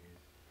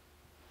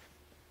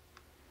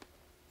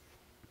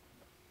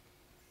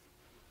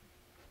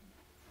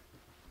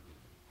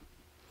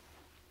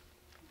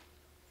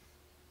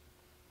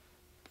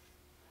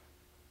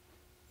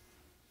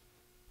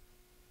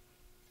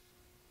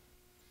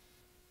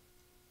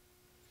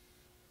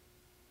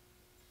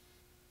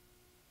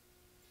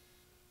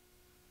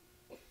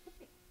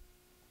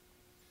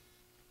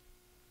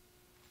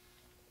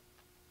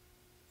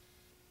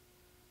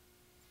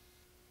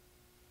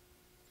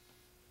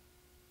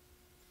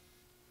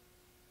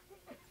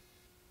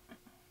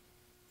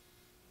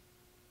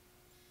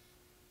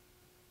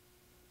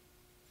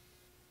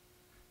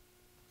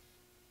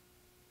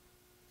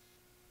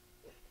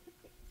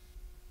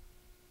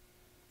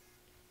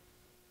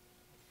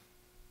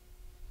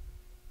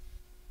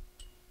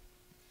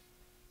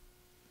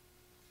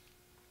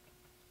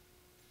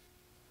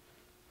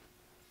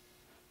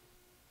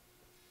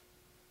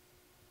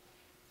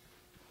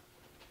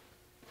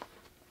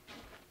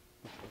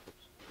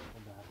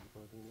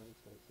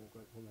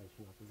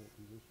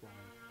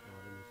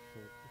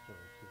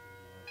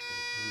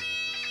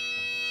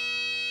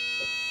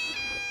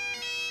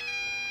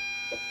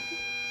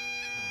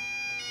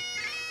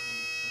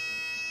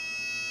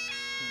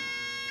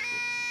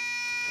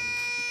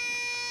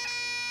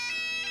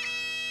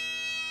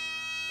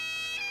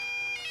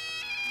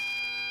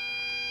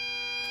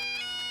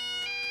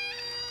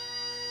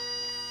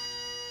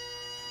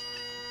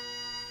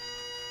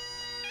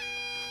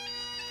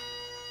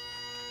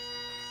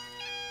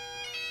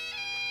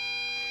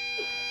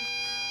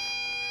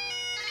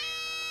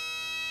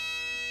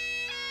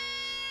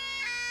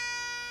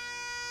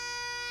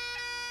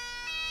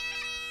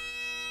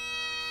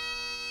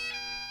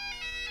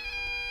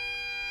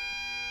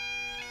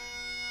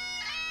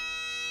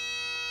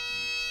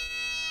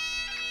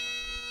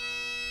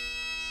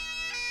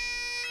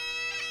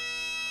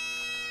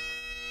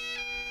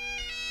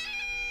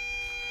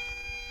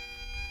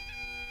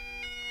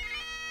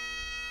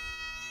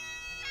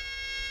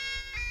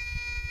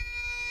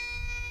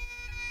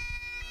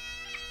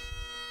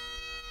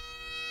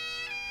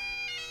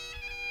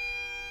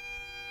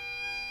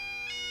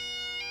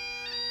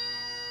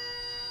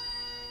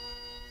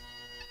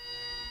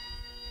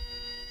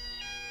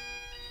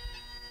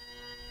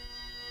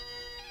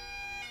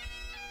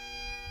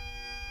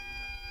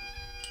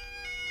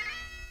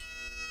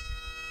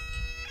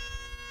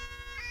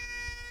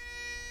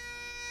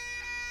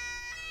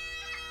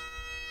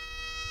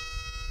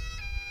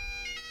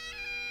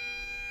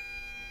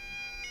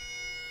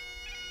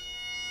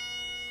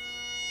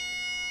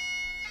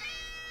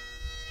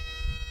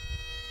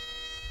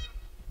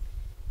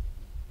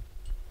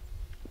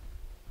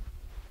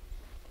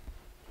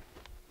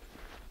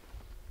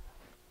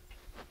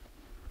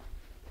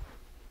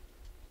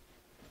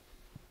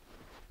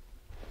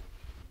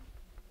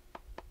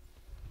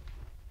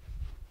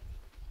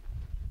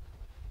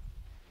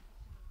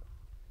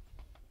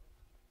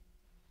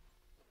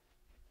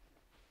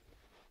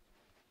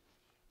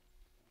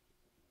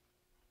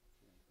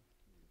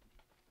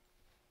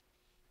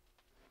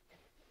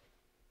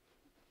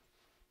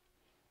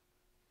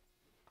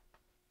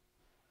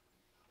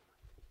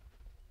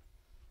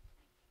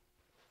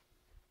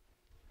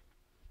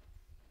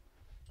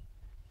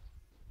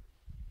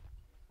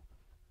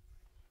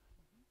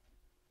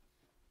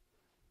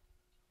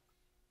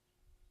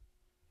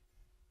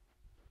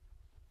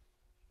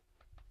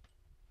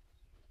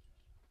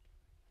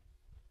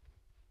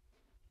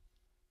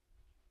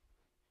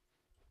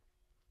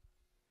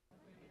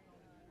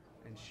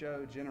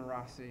 show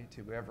generosity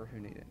to whoever who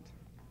needed.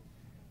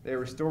 There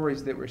were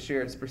stories that were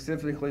shared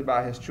specifically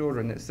by his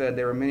children that said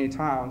there were many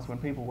times when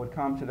people would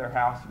come to their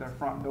house, to their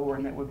front door,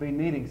 and that would be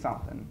needing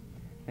something.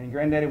 And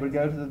Granddaddy would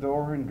go to the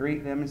door and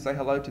greet them and say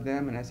hello to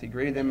them. And as he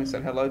greeted them and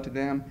said hello to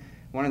them,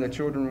 one of the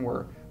children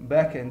were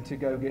beckoned to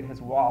go get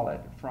his wallet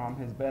from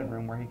his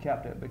bedroom where he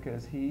kept it,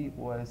 because he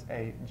was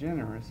a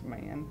generous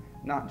man,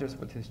 not just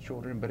with his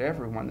children, but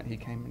everyone that he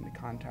came into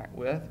contact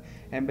with.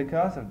 And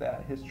because of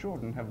that, his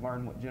children have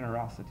learned what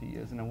generosity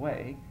is in a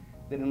way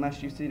that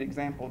unless you see it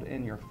exampled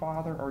in your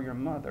father or your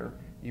mother,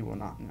 you will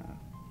not know.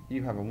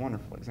 You have a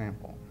wonderful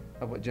example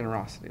of what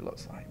generosity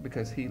looks like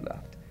because he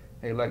left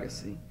a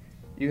legacy.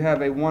 You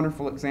have a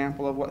wonderful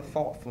example of what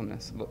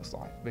thoughtfulness looks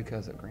like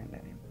because of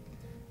Granddaddy.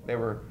 There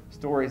were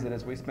stories that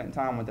as we spent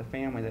time with the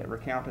family that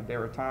recounted there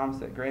were times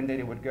that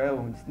Granddaddy would go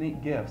and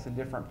sneak gifts in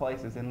different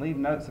places and leave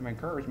notes of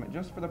encouragement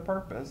just for the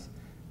purpose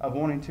of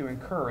wanting to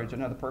encourage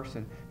another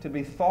person to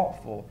be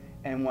thoughtful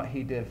in what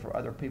he did for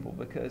other people,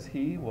 because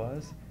he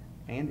was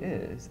and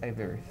is a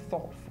very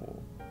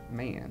thoughtful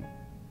man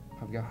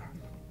of God.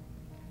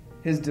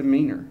 His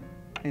demeanor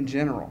in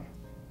general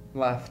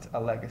left a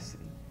legacy.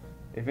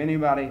 If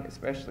anybody,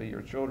 especially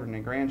your children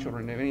and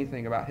grandchildren, knew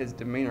anything about his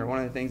demeanor, one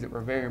of the things that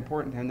were very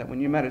important to him, that when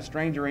you met a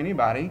stranger or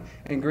anybody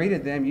and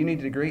greeted them, you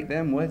needed to greet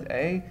them with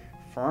a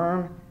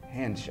firm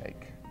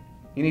handshake.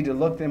 You need to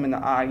look them in the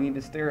eye. You need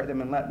to stare at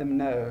them and let them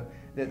know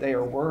that they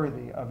are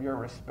worthy of your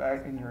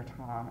respect and your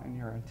time and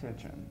your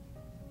attention,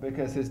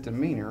 because his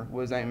demeanor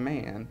was a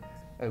man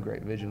of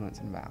great vigilance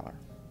and valor.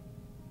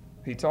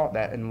 He taught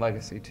that in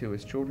legacy to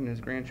his children,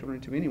 his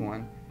grandchildren, to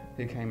anyone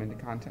who came into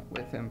contact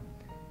with him.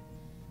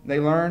 They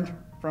learned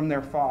from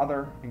their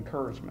father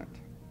encouragement,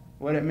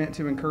 what it meant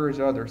to encourage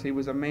others. He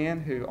was a man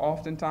who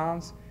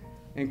oftentimes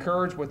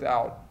encouraged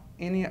without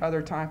any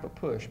other type of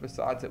push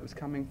besides it was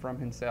coming from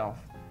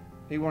himself.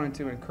 He wanted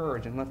to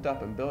encourage and lift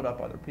up and build up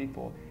other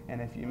people.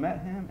 And if you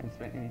met him and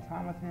spent any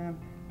time with him,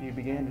 you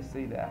began to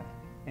see that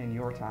in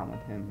your time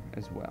with him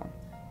as well.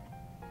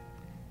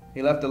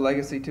 He left a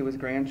legacy to his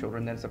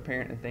grandchildren that's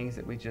apparent in things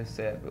that we just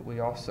said, but we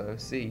also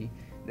see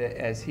that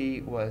as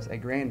he was a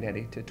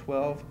granddaddy to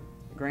 12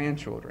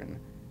 grandchildren,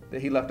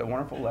 that he left a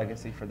wonderful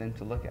legacy for them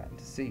to look at and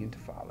to see and to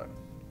follow.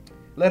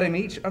 Letting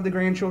each of the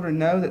grandchildren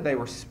know that they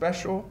were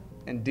special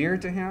and dear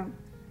to him,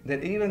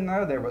 that even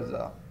though there was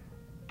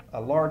a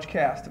large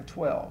cast of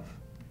 12,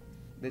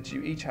 that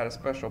you each had a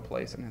special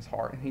place in his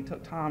heart, and he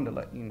took time to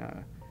let you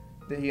know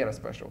that he had a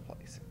special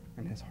place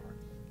in his heart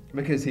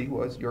because he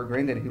was your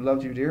granddaddy who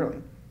loved you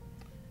dearly.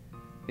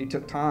 He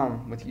took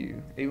time with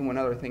you even when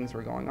other things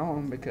were going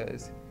on,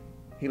 because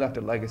he left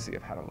a legacy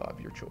of how to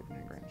love your children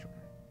and grandchildren.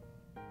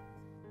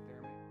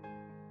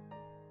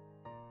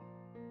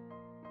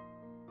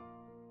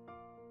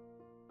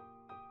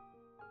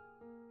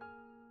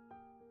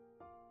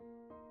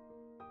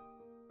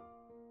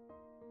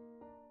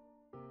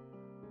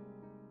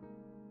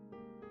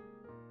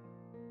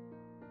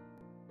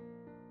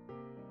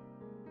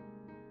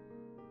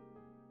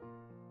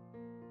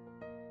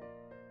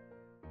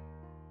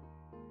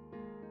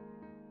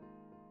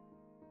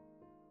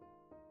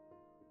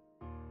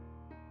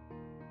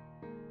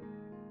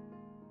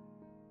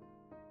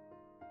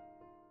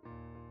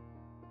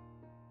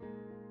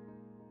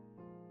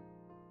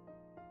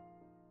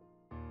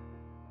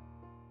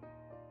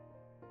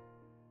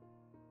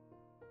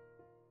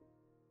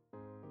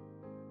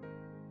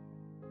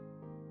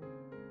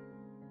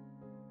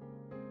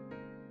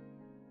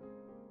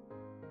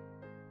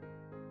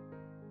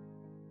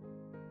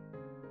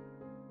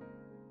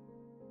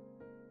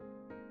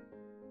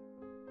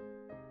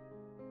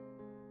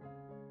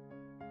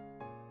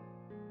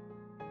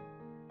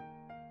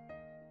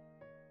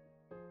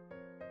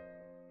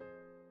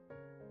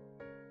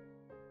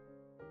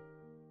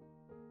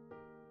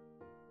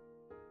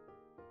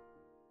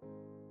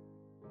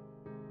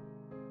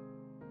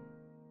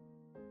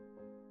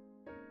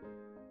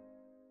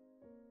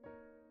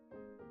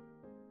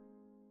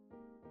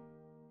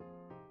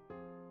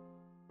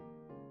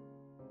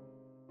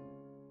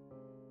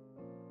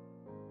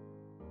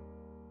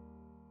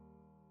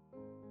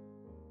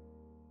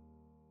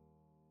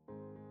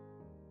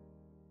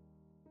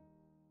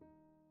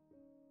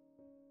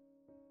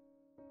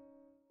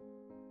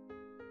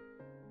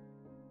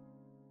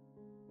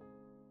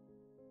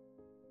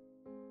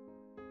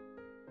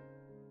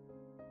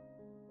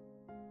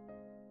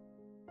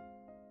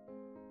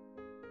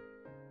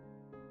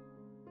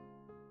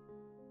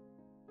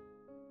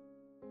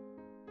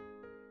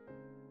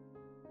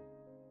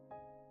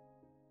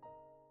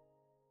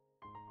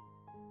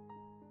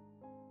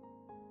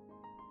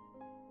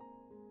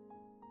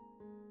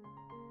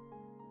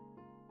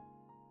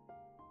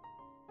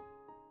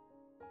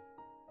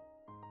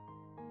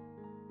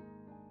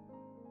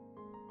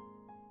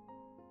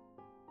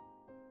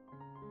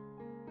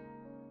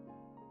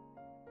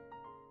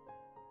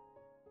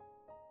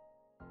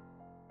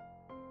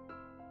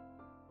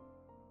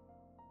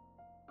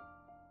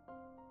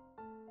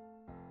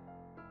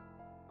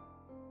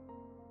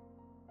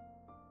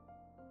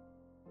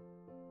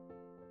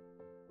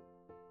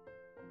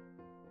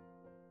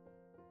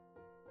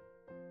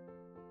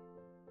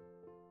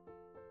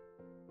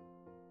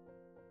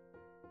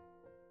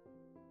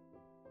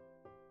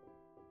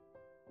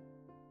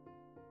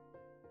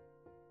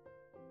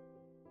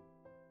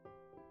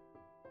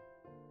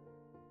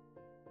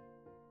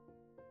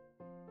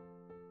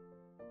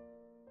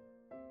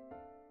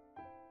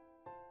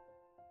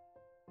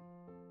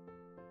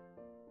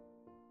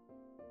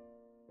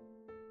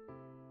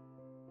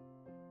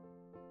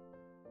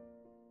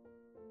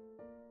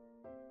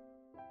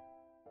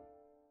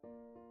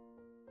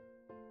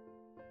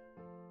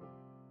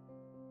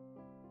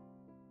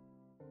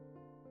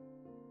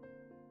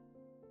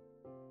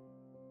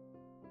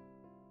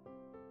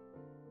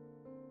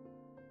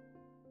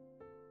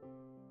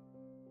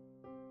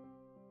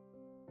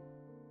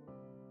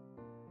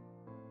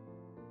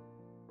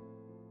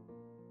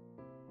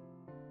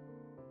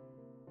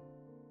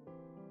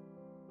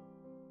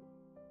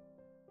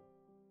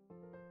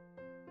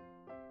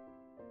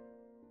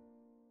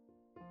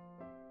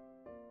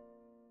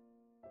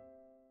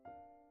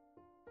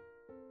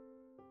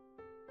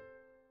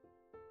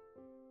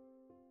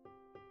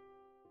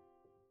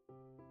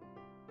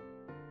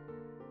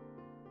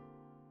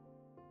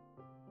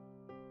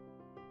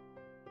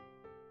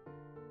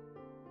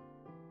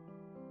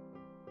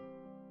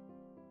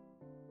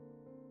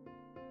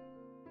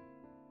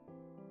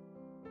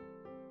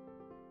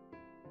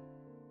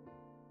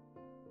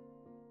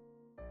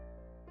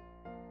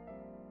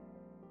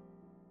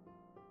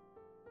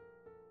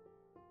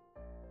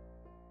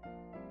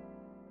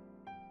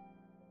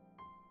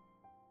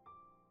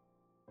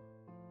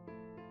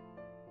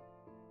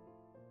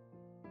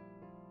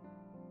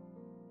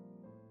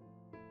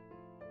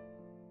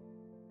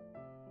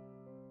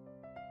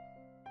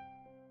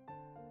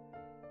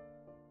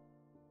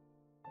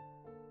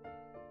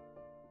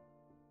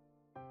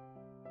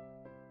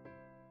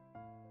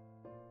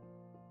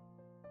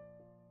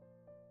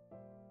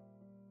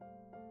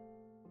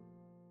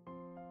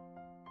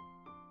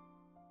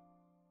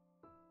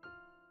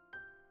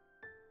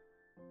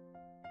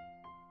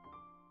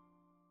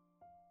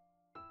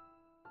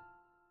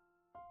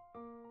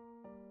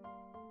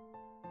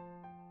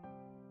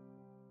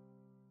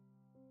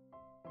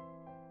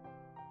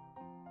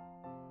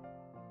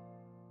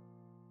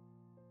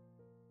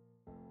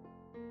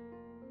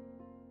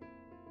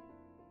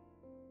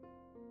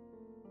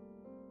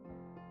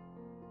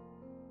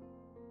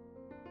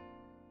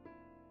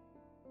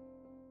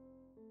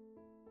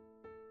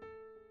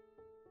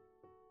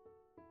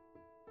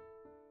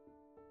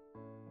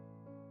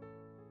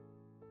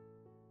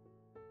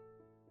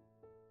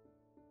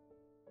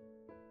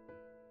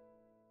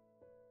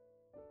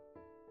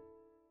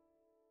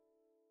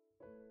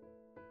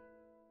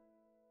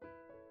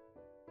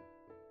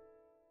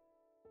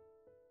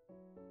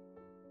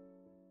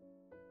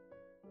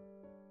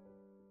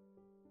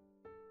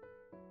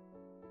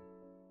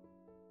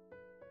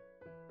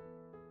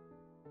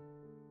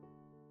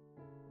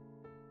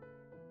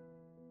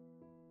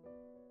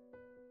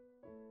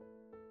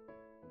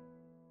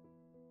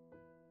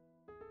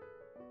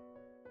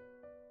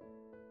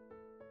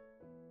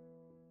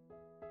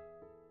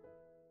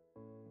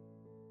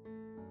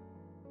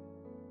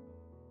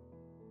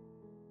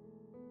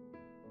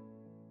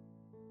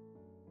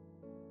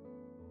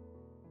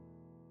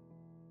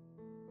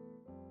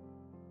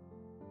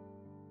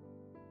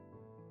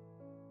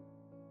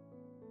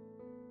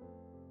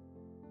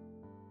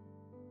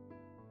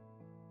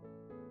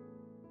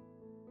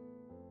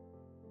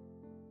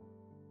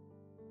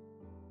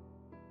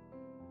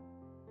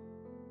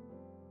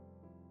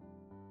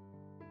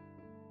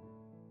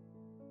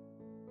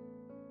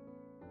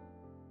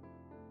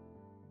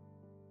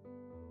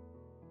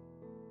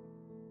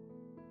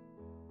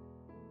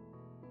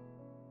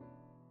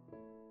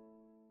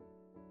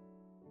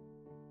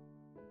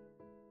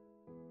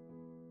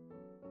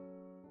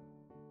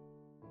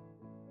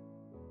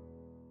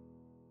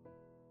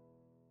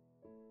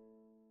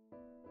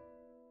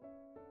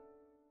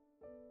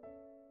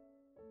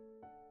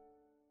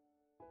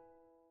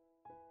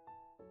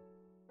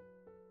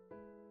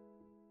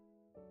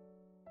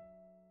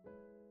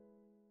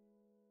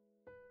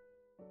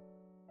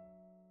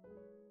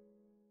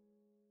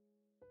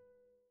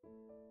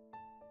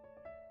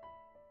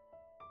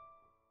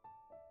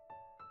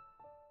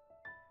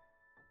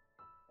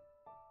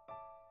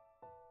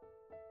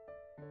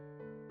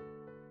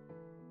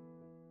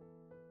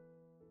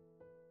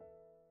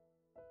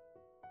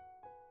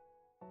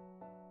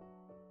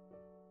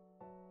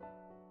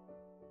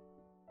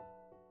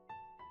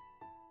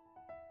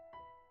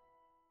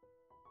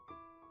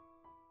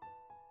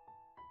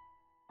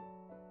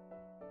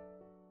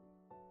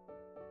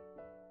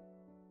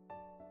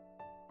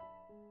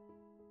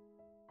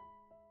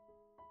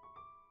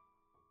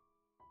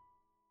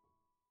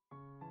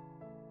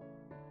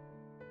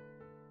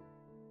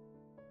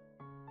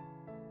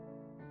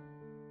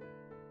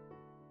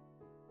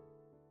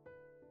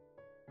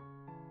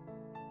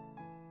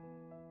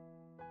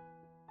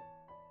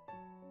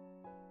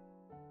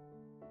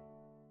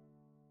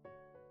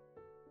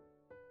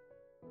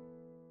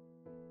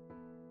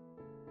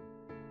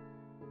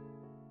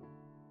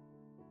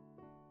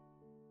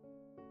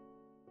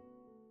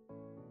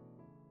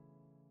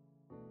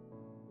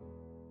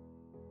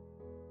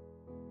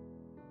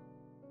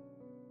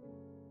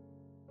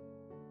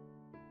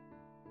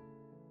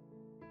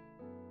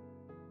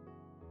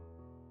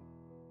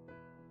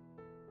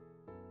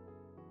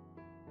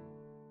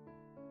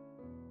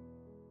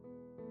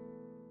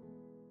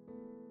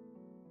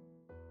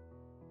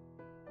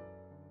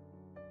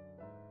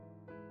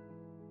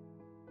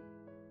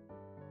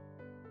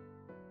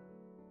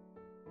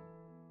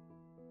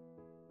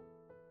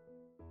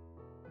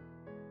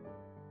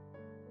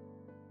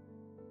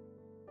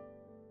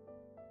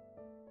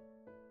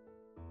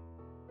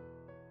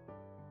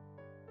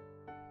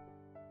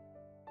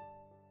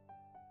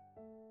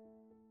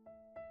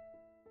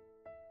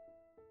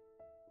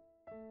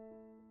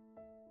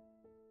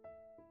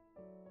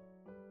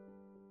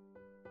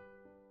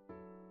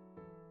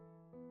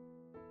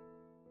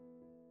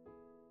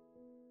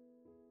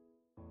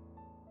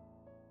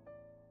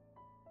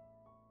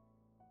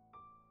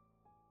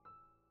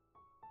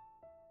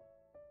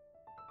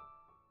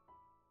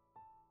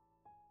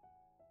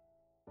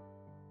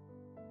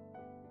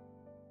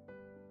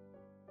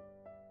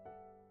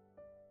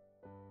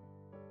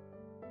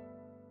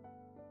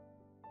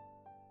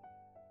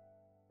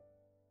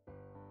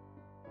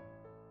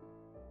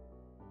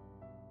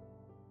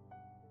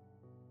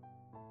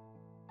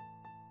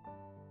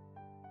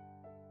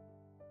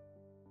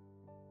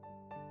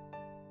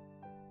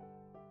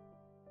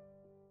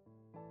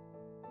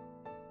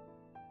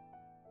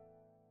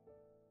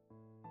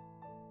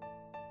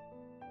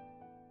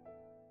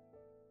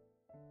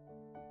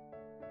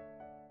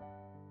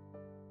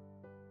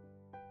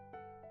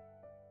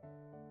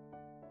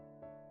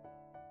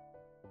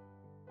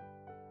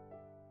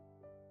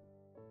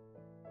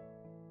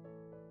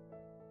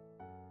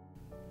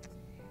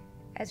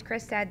 As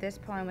Chris said, this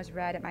poem was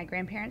read at my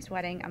grandparents'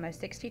 wedding almost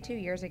 62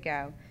 years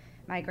ago.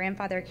 My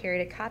grandfather carried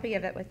a copy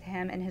of it with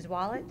him in his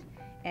wallet,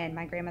 and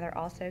my grandmother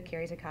also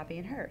carries a copy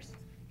in hers.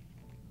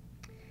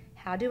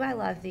 How Do I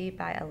Love Thee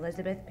by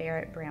Elizabeth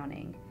Barrett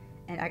Browning,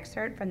 an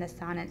excerpt from the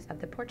Sonnets of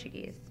the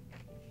Portuguese.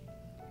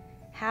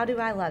 How do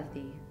I love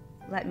thee?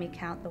 Let me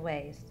count the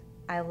ways.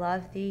 I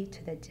love thee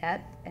to the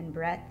depth and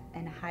breadth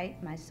and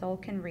height my soul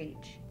can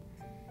reach.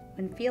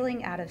 When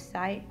feeling out of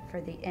sight for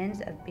the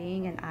ends of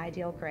being an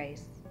ideal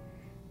grace,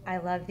 I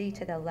love thee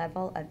to the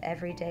level of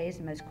every day's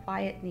most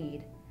quiet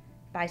need,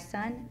 by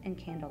sun and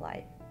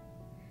candlelight.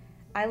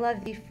 I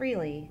love thee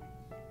freely,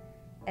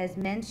 as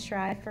men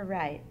strive for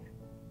right.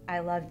 I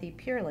love thee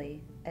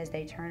purely, as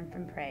they turn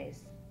from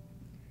praise.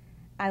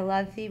 I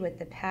love thee with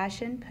the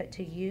passion put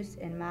to use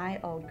in my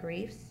old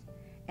griefs,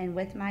 and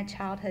with my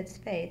childhood's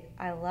faith,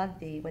 I love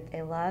thee with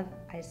a love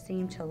I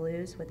seem to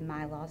lose with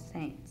my lost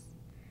saints.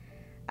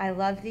 I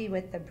love thee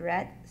with the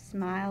breath,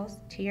 smiles,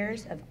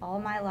 tears of all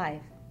my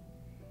life,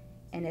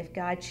 and if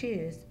God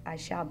choose, I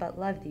shall but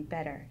love thee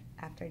better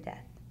after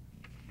death.